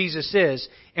who Jesus is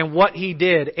and what He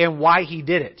did and why He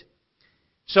did it.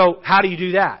 So how do you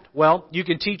do that? Well, you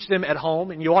can teach them at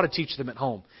home, and you ought to teach them at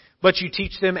home. But you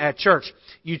teach them at church.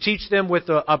 You teach them with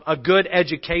a good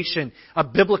education, a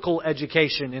biblical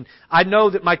education. And I know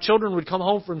that my children would come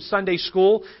home from Sunday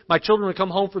school. My children would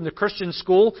come home from the Christian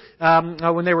school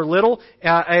when they were little.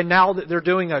 And now that they're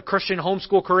doing a Christian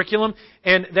homeschool curriculum.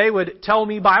 And they would tell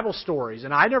me Bible stories.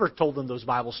 And I never told them those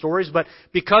Bible stories. But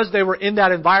because they were in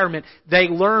that environment, they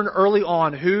learn early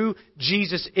on who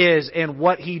Jesus is and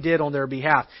what He did on their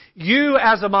behalf. You,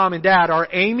 as a mom and dad, are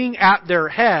aiming at their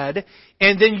head,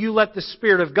 and then you let the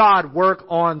Spirit of God work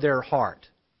on their heart.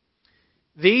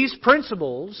 These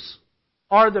principles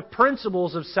are the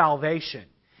principles of salvation.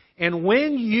 And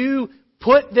when you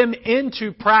put them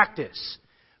into practice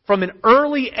from an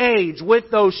early age with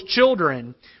those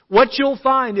children, what you'll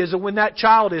find is that when that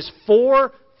child is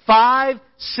 4, 5,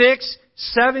 6,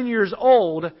 7 years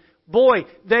old, boy,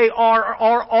 they are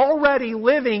already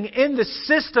living in the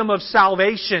system of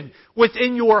salvation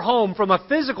within your home from a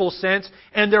physical sense,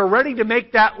 and they're ready to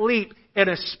make that leap in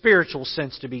a spiritual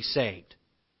sense to be saved.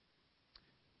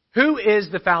 Who is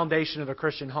the foundation of a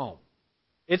Christian home?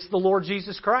 It's the Lord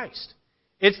Jesus Christ.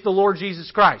 It's the Lord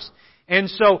Jesus Christ. And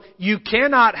so you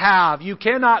cannot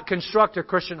construct a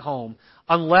Christian home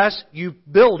unless you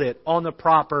build it on the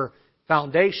proper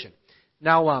foundation.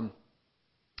 Now, I'm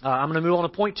going to move on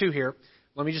to point 2 here.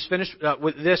 Let me just finish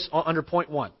with this under point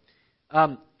 1.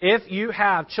 If you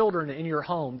have children in your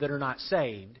home that are not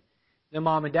saved, then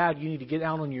mom and dad, you need to get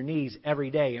down on your knees every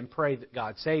day and pray that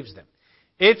God saves them.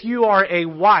 If you are a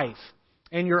wife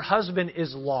and your husband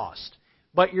is lost,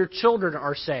 but your children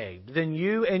are saved, then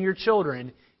you and your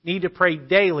children need to pray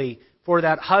daily for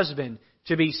that husband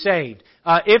to be saved.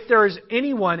 If there is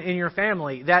anyone in your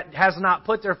family that has not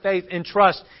put their faith and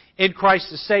trust in Christ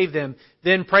to save them,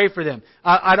 then pray for them.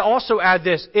 I'd also add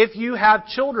this. If you have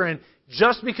children,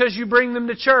 just because you bring them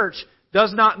to church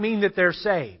does not mean that they're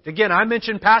saved. Again, I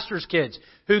mentioned pastors' kids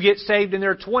who get saved in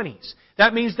their 20s.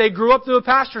 That means they grew up through a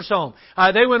pastor's home.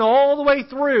 They went all the way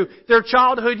through their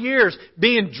childhood years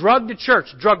being drugged to church.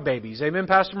 Drug babies. Amen,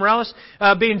 Pastor Morales?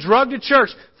 Being drugged to church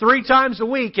 3 times a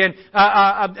week. And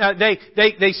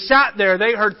they sat there.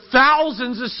 They heard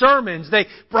thousands of sermons. They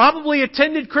probably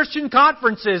attended Christian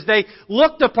conferences. They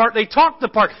looked the part. They talked the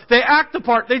part. They act the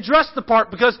part. They dressed the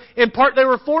part because in part they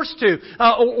were forced to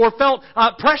or felt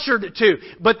pressured to.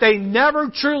 But they never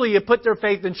truly have put their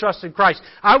faith and trust in Christ.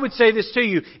 I would say this to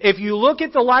you. If you look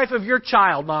at the life of your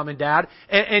child, mom and dad,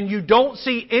 and you don't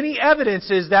see any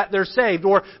evidences that they're saved,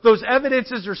 or those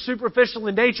evidences are superficial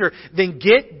in nature, then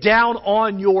get down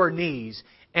on your knees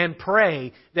and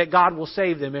pray that God will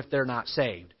save them if they're not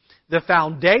saved. The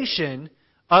foundation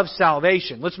of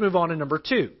salvation. Let's move on to number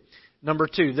 2. Number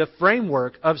 2, the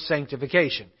framework of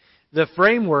sanctification. The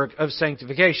framework of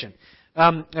sanctification.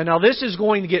 And now this is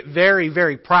going to get very,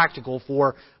 very practical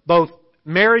for both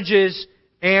marriages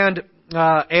and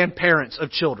parents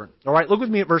of children. All right, look with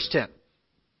me at verse 10.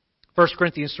 1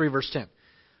 Corinthians 3, verse 10.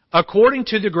 According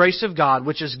to the grace of God,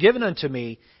 which is given unto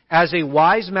me, as a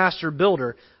wise master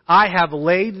builder, I have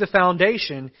laid the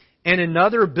foundation, and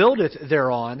another buildeth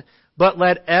thereon. But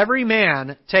let every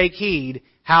man take heed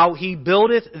how he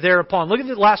buildeth thereupon. Look at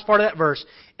the last part of that verse.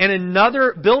 And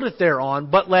another buildeth thereon,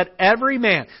 but let every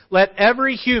man, let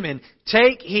every human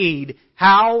take heed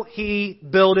how he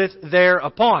buildeth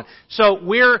thereupon. So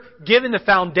we're given the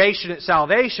foundation at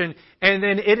salvation, and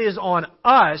then it is on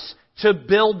us to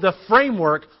build the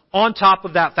framework on top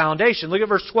of that foundation. Look at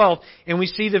verse 12, and we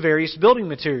see the various building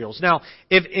materials. Now,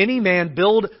 if any man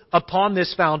build upon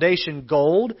this foundation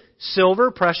gold, silver,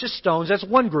 precious stones, that's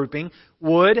one grouping.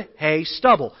 Wood, hay,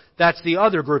 stubble, that's the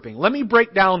other grouping. Let me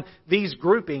break down these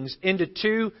groupings into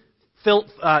two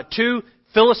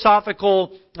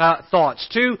philosophical thoughts,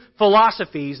 2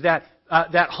 philosophies that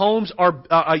homes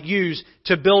are used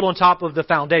to build on top of the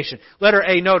foundation. Letter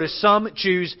A, notice, some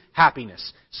choose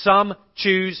happiness. Some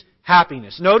choose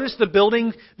happiness. Notice the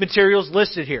building materials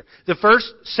listed here. The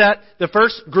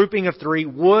first grouping of 3,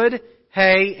 wood,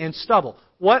 hay, and stubble.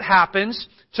 What happens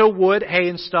to wood, hay,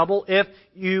 and stubble if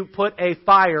you put a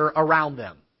fire around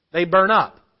them? They burn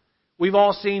up. We've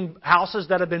all seen houses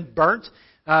that have been burnt.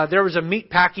 There was a meat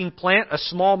packing plant, a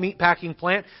small meat packing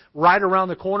plant, right around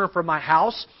the corner from my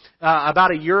house.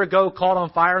 About a year ago, caught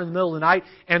on fire in the middle of the night,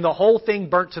 and the whole thing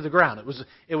burnt to the ground.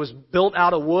 It was built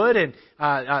out of wood and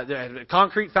a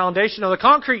concrete foundation. Now, the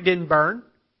concrete didn't burn.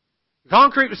 The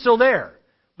concrete was still there,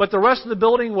 but the rest of the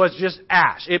building was just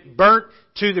ash. It burnt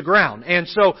to the ground. And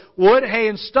so wood, hay,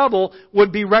 and stubble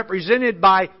would be represented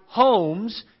by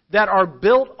homes that are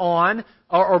built on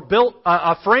or built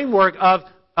a framework of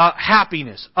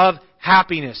happiness.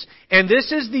 And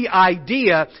this is the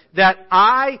idea that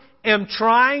I am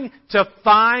trying to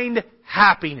find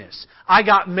happiness. I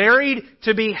got married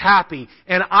to be happy,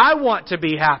 and I want to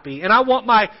be happy, and I want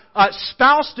my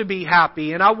spouse to be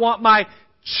happy, and I want my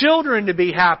children to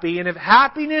be happy. And if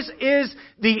happiness is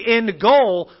the end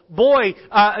goal,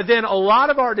 then a lot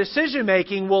of our decision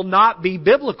making will not be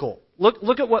biblical.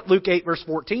 Look at what Luke 8 verse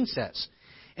 14 says.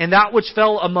 And that which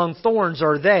fell among thorns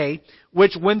are they,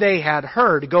 which when they had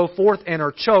heard, go forth and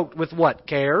are choked with what?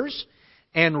 Cares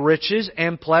and riches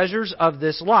and pleasures of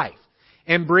this life,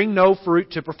 and bring no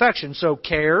fruit to perfection. So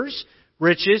cares,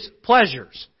 riches,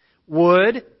 pleasures.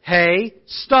 Wood, hay,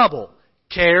 stubble.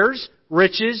 Cares,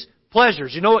 riches,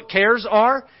 pleasures. You know what cares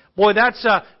are? Boy,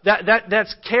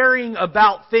 that's caring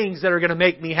about things that are going to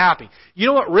make me happy. You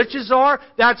know what riches are?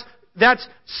 That's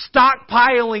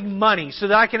stockpiling money so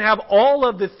that I can have all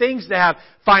of the things that have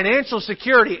financial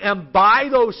security and buy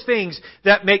those things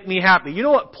that make me happy. You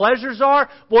know what pleasures are?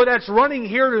 Boy, that's running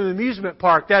here to the amusement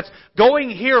park. That's going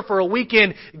here for a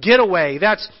weekend getaway.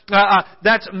 That's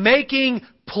making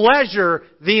pleasure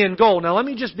the end goal. Now, let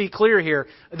me just be clear here.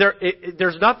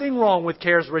 There's nothing wrong with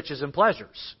cares, riches, and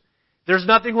pleasures. There's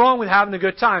nothing wrong with having a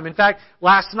good time. In fact,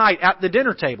 last night at the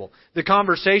dinner table, the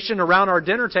conversation around our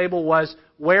dinner table was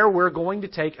where we're going to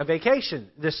take a vacation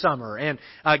this summer and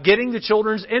getting the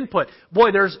children's input. Boy,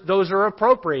 those are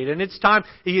appropriate, and it's time.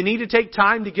 You need to take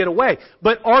time to get away.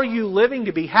 But are you living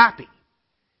to be happy?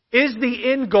 Is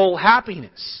the end goal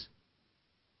happiness?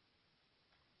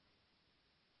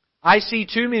 I see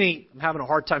too many. I'm having a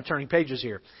hard time turning pages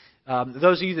here.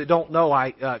 Those of you that don't know,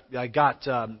 I got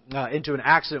into an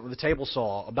accident with a table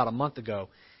saw about a month ago,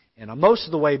 and I'm most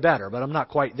of the way better, but I'm not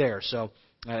quite there. So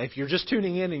if you're just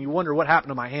tuning in and you wonder what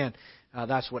happened to my hand,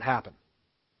 that's what happened.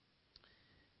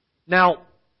 Now,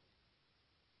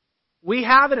 we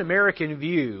have an American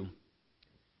view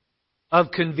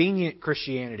of convenient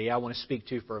Christianity I want to speak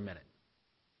to for a minute.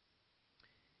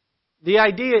 The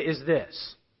idea is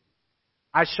this.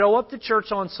 I show up to church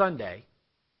on Sunday.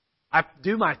 I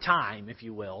do my time, if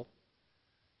you will.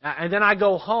 And then I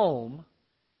go home,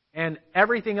 and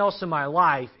everything else in my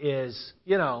life is,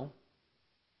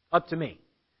 up to me.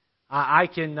 I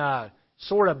can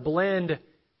sort of blend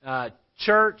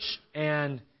church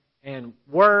and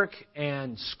work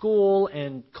and school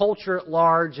and culture at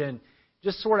large and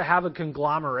just sort of have a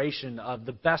conglomeration of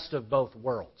the best of both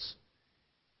worlds.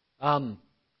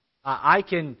 I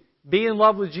can be in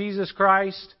love with Jesus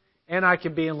Christ, and I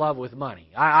can be in love with money.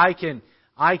 I can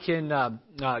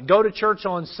go to church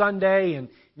on Sunday and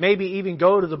maybe even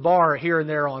go to the bar here and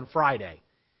there on Friday.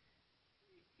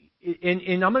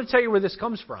 And I'm going to tell you where this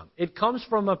comes from. It comes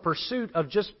from a pursuit of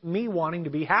just me wanting to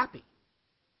be happy.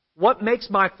 What makes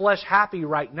my flesh happy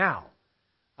right now?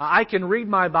 I can read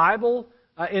my Bible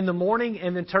in the morning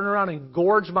and then turn around and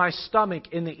gorge my stomach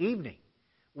in the evening.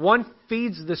 One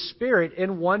feeds the spirit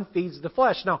and one feeds the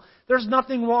flesh. Now, there's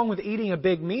nothing wrong with eating a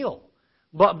big meal.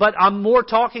 But I'm more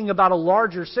talking about a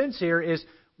larger sense here is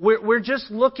we're just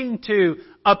looking to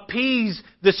appease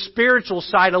the spiritual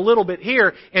side a little bit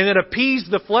here and then appease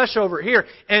the flesh over here.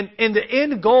 And the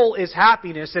end goal is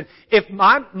happiness. And if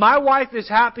my wife is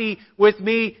happy with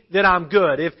me, then I'm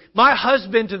good. If my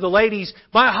husband, to the ladies,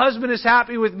 my husband is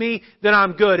happy with me, then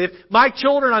I'm good. If my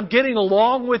children, I'm getting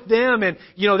along with them and,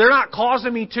 they're not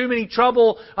causing me too many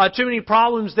trouble, too many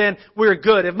problems, then we're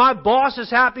good. If my boss is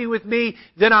happy with me,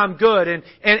 then I'm good.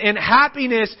 And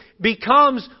happiness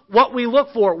becomes what we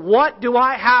look for. What do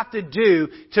I have to do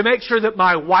to make sure that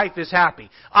my wife is happy?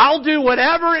 I'll do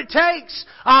whatever it takes.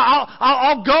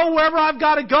 I'll go wherever I've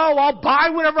got to go. I'll buy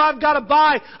whatever I've got to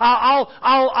buy.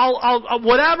 I'll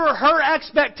whatever her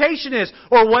expectation is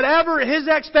or whatever his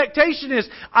expectation is,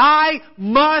 I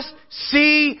must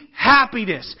see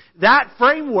happiness. That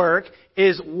framework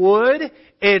is wood,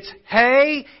 it's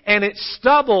hay, and it's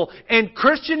stubble. And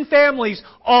Christian families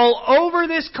all over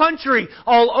this country,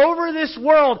 all over this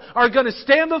world are going to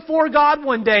stand before God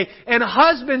one day, and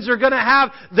husbands are going to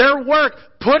have their work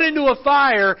put into a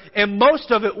fire, and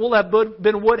most of it will have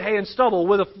been wood, hay, and stubble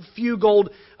with a few gold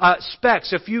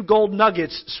specks, a few gold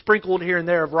nuggets sprinkled here and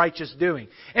there of righteous doing.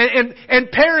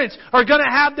 And parents are going to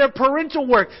have their parental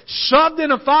work shoved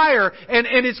in a fire, and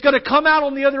it's going to come out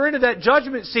on the other end of that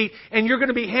judgment seat, and you're going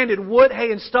to be handed wood,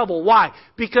 hay, and stubble. Why?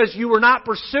 Because you were not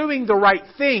pursuing the right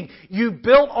thing. You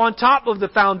built on top of the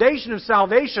foundation of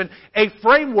salvation a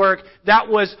framework that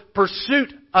was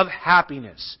pursuit of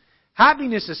happiness.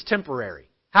 Happiness is temporary.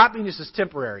 Happiness is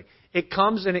temporary. It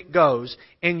comes and it goes,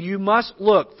 and you must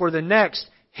look for the next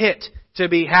hit to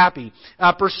be happy.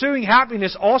 Pursuing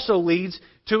happiness also leads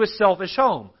to a selfish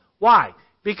home. Why?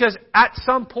 Because at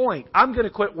some point, I'm going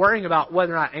to quit worrying about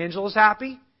whether or not Angela's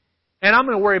happy, and I'm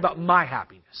going to worry about my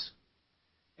happiness.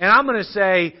 And I'm going to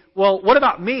say, well, what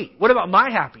about me? What about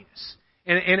my happiness?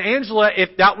 And Angela,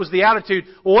 if that was the attitude,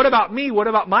 well, what about me? What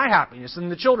about my happiness?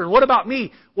 And the children, what about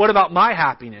me? What about my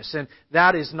happiness? And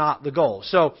that is not the goal.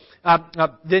 So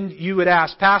then you would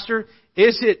ask, Pastor,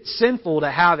 is it sinful to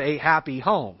have a happy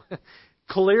home?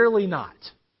 Clearly not.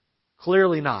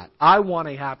 Clearly not. I want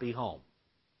a happy home.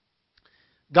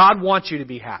 God wants you to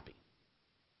be happy.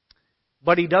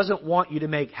 But He doesn't want you to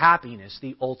make happiness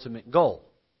the ultimate goal.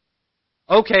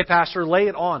 Okay, Pastor, lay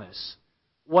it on us.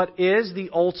 What is the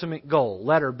ultimate goal?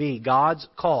 Letter B, God's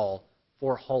call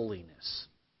for holiness.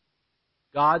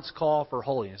 God's call for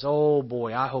holiness. Oh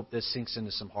boy, I hope this sinks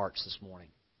into some hearts this morning.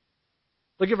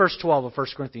 Look at verse 12 of 1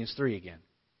 Corinthians 3 again.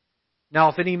 Now,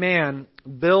 if any man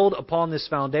build upon this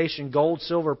foundation gold,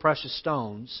 silver, precious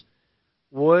stones,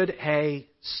 wood, hay,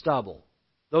 stubble.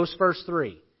 Those first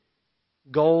three.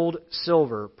 Gold,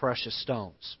 silver, precious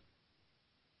stones.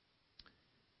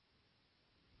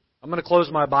 I'm going to close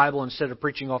my Bible instead of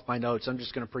preaching off my notes. I'm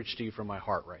just going to preach to you from my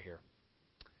heart right here.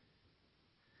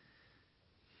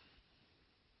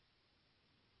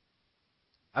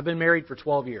 I've been married for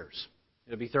 12 years.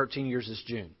 It'll be 13 years this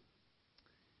June.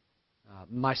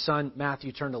 My son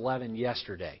Matthew turned 11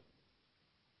 yesterday.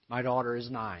 My daughter is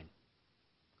 9.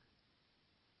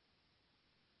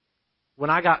 When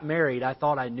I got married, I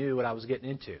thought I knew what I was getting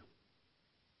into.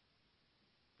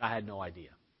 I had no idea.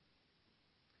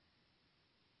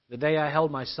 The day I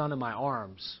held my son in my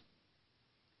arms,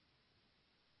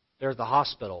 there at the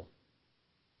hospital,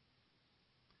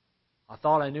 I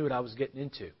thought I knew what I was getting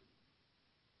into.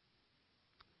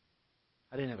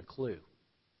 I didn't have a clue.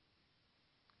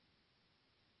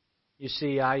 You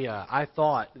see, I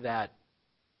thought that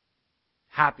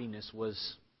happiness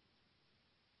was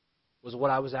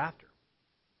what I was after.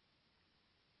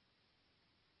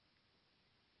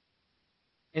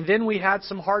 And then we had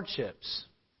some hardships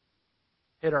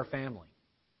hit our family.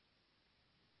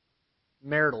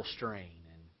 Marital strain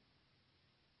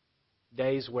and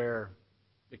days where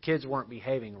the kids weren't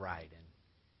behaving right. And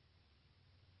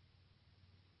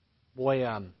boy,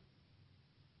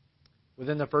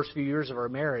 within the first few years of our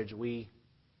marriage, we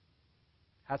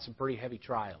had some pretty heavy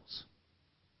trials.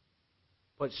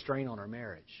 Put strain on our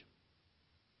marriage.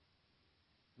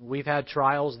 We've had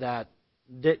trials that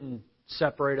didn't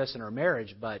separate us in our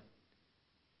marriage, but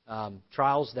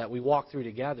trials that we walked through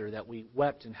together, that we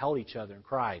wept and held each other and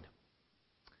cried.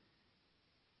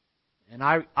 And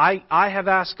I have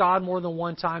asked God more than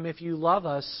one time, if you love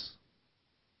us,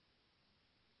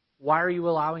 why are you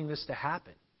allowing this to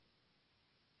happen?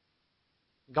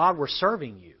 God, we're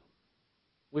serving you.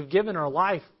 We've given our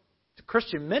life to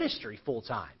Christian ministry full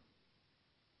time.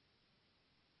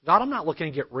 God, I'm not looking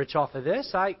to get rich off of this.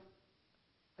 I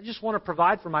just want to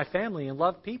provide for my family and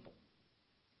love people.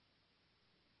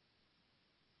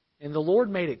 And the Lord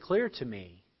made it clear to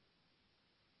me,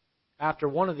 after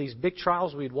one of these big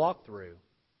trials we'd walked through,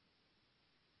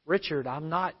 Richard, I'm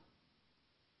not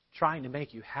trying to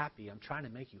make you happy. I'm trying to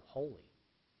make you holy.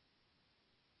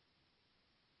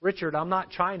 Richard, I'm not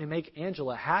trying to make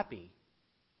Angela happy.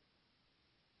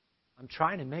 I'm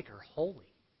trying to make her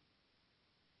holy.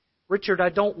 Richard, I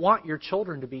don't want your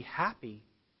children to be happy.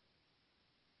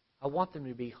 I want them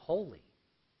to be holy.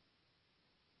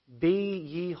 Be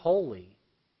ye holy,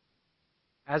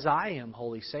 as I am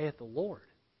holy, saith the Lord.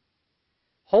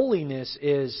 Holiness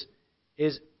is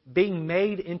being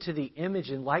made into the image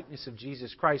and likeness of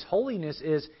Jesus Christ. Holiness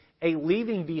is a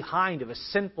leaving behind of a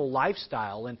sinful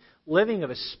lifestyle and living of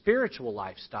a spiritual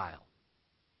lifestyle.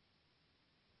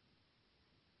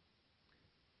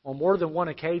 On more than one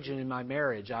occasion in my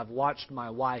marriage, I've watched my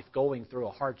wife going through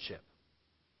a hardship.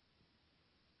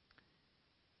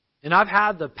 And I've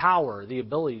had the power, the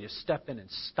ability to step in and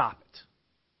stop it.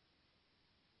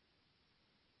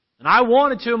 And I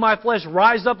wanted to, in my flesh,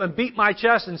 rise up and beat my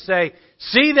chest and say,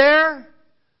 see there?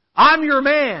 I'm your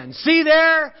man. See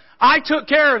there? I took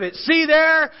care of it. See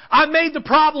there? I made the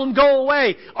problem go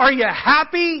away. Are you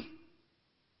happy?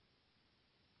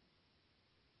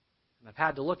 And I've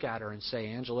had to look at her and say,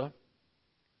 Angela,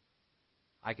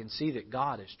 I can see that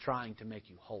God is trying to make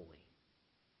you holy.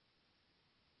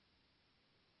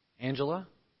 Angela,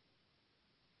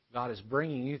 God is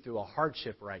bringing you through a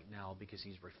hardship right now because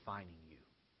He's refining you.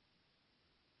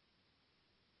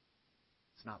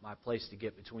 It's not my place to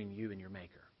get between you and your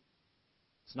Maker.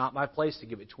 It's not my place to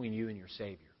get between you and your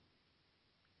Savior.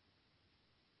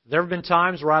 There have been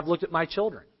times where I've looked at my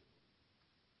children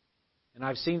and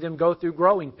I've seen them go through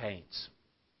growing pains.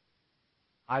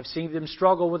 I've seen them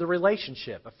struggle with a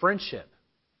relationship, a friendship.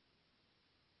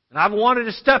 And I've wanted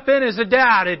to step in as a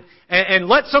dad and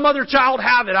let some other child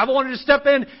have it. I've wanted to step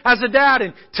in as a dad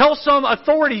and tell some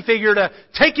authority figure to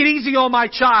take it easy on my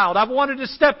child. I've wanted to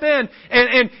step in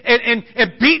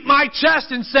and beat my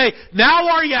chest and say, now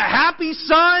are you happy,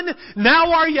 son?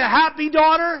 Now are you happy,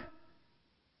 daughter?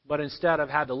 But instead I've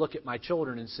had to look at my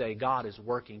children and say, God is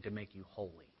working to make you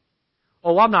holy.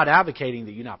 Oh, I'm not advocating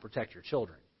that you not protect your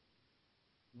children.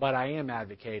 But I am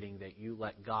advocating that you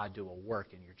let God do a work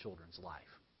in your children's life.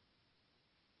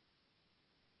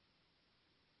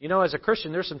 You know, as a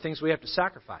Christian, there's some things we have to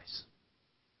sacrifice.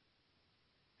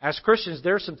 As Christians,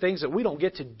 there are some things that we don't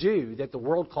get to do that the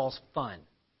world calls fun.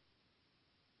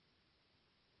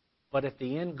 But if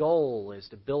the end goal is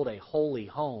to build a holy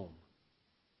home,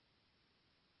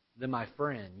 then, my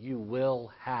friend, you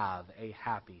will have a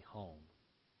happy home.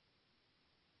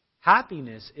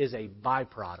 Happiness is a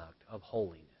byproduct of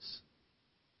holiness.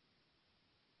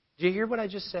 Did you hear what I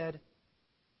just said?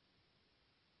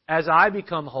 As I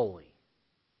become holy,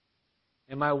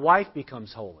 and my wife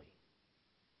becomes holy,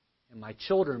 and my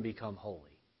children become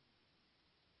holy,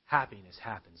 happiness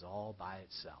happens all by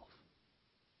itself.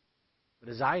 But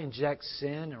as I inject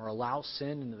sin or allow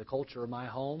sin into the culture of my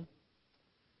home,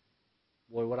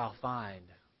 boy, what I'll find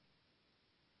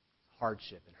is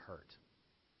hardship and hurt.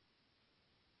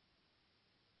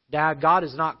 Dad, God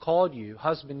has not called you.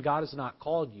 Husband, God has not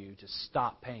called you to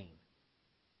stop pain.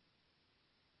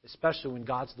 Especially when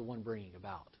God's the one bringing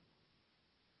about.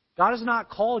 God has not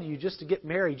called you just to get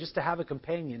married, just to have a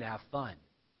companion, to have fun.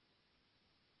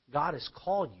 God has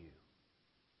called you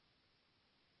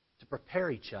to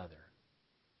prepare each other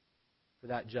for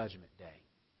that judgment day.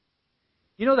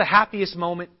 You know the happiest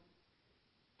moment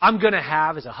I'm going to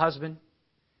have as a husband?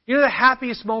 You know the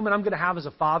happiest moment I'm going to have as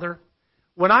a father?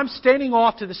 When I'm standing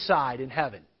off to the side in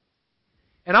heaven,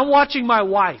 and I'm watching my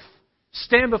wife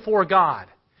stand before God,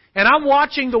 and I'm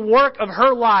watching the work of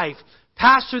her life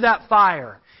pass through that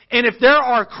fire. And if there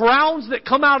are crowns that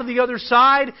come out of the other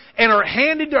side and are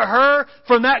handed to her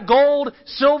from that gold,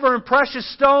 silver, and precious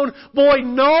stone, boy,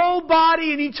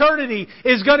 nobody in eternity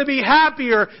is going to be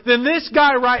happier than this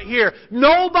guy right here.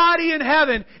 Nobody in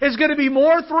heaven is going to be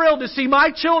more thrilled to see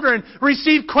my children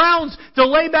receive crowns to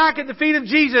lay back at the feet of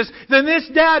Jesus than this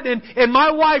dad and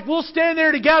my wife. We'll stand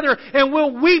there together and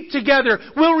we'll weep together.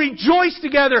 We'll rejoice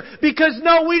together because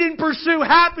no, we didn't pursue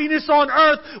happiness on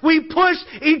earth. We pushed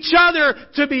each other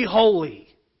to be holy.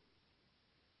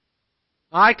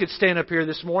 I could stand up here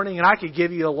this morning and I could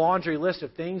give you a laundry list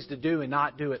of things to do and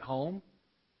not do at home.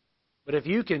 But if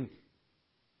you can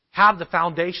have the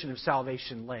foundation of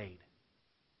salvation laid,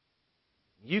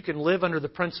 you can live under the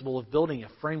principle of building a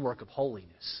framework of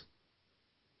holiness.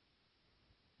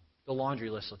 The laundry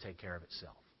list will take care of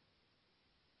itself.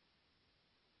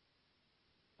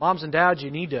 Moms and dads,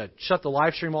 you need to shut the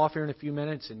live stream off here in a few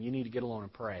minutes and you need to get alone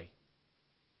and pray.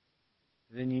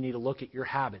 And then you need to look at your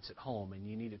habits at home and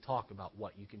you need to talk about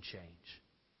what you can change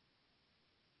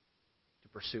to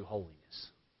pursue holiness,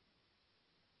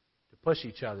 to push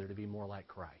each other to be more like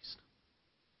Christ.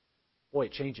 Boy,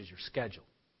 it changes your schedule.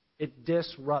 It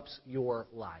disrupts your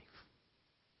life,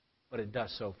 but it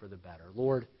does so for the better.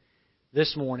 Lord,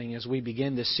 this morning as we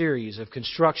begin this series of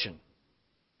construction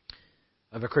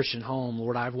of a Christian home,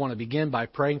 Lord, I want to begin by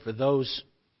praying for those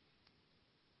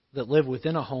that live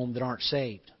within a home that aren't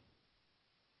saved.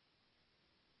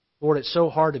 Lord, it's so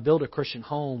hard to build a Christian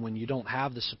home when you don't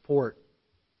have the support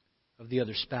of the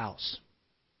other spouse.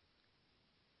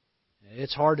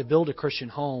 It's hard to build a Christian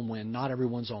home when not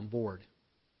everyone's on board.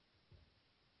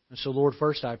 And so, Lord,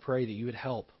 first I pray that you would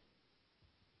help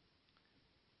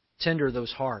tender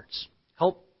those hearts.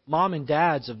 Help mom and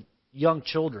dads of young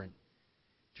children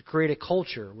to create a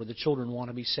culture where the children want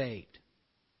to be saved.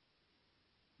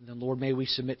 And then, Lord, may we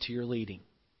submit to your leading.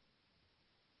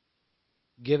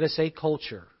 Give us a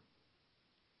culture,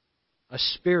 a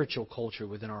spiritual culture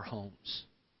within our homes.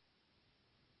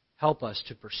 Help us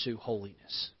to pursue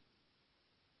holiness.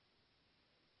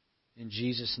 In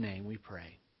Jesus' name we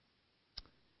pray.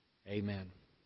 Amen.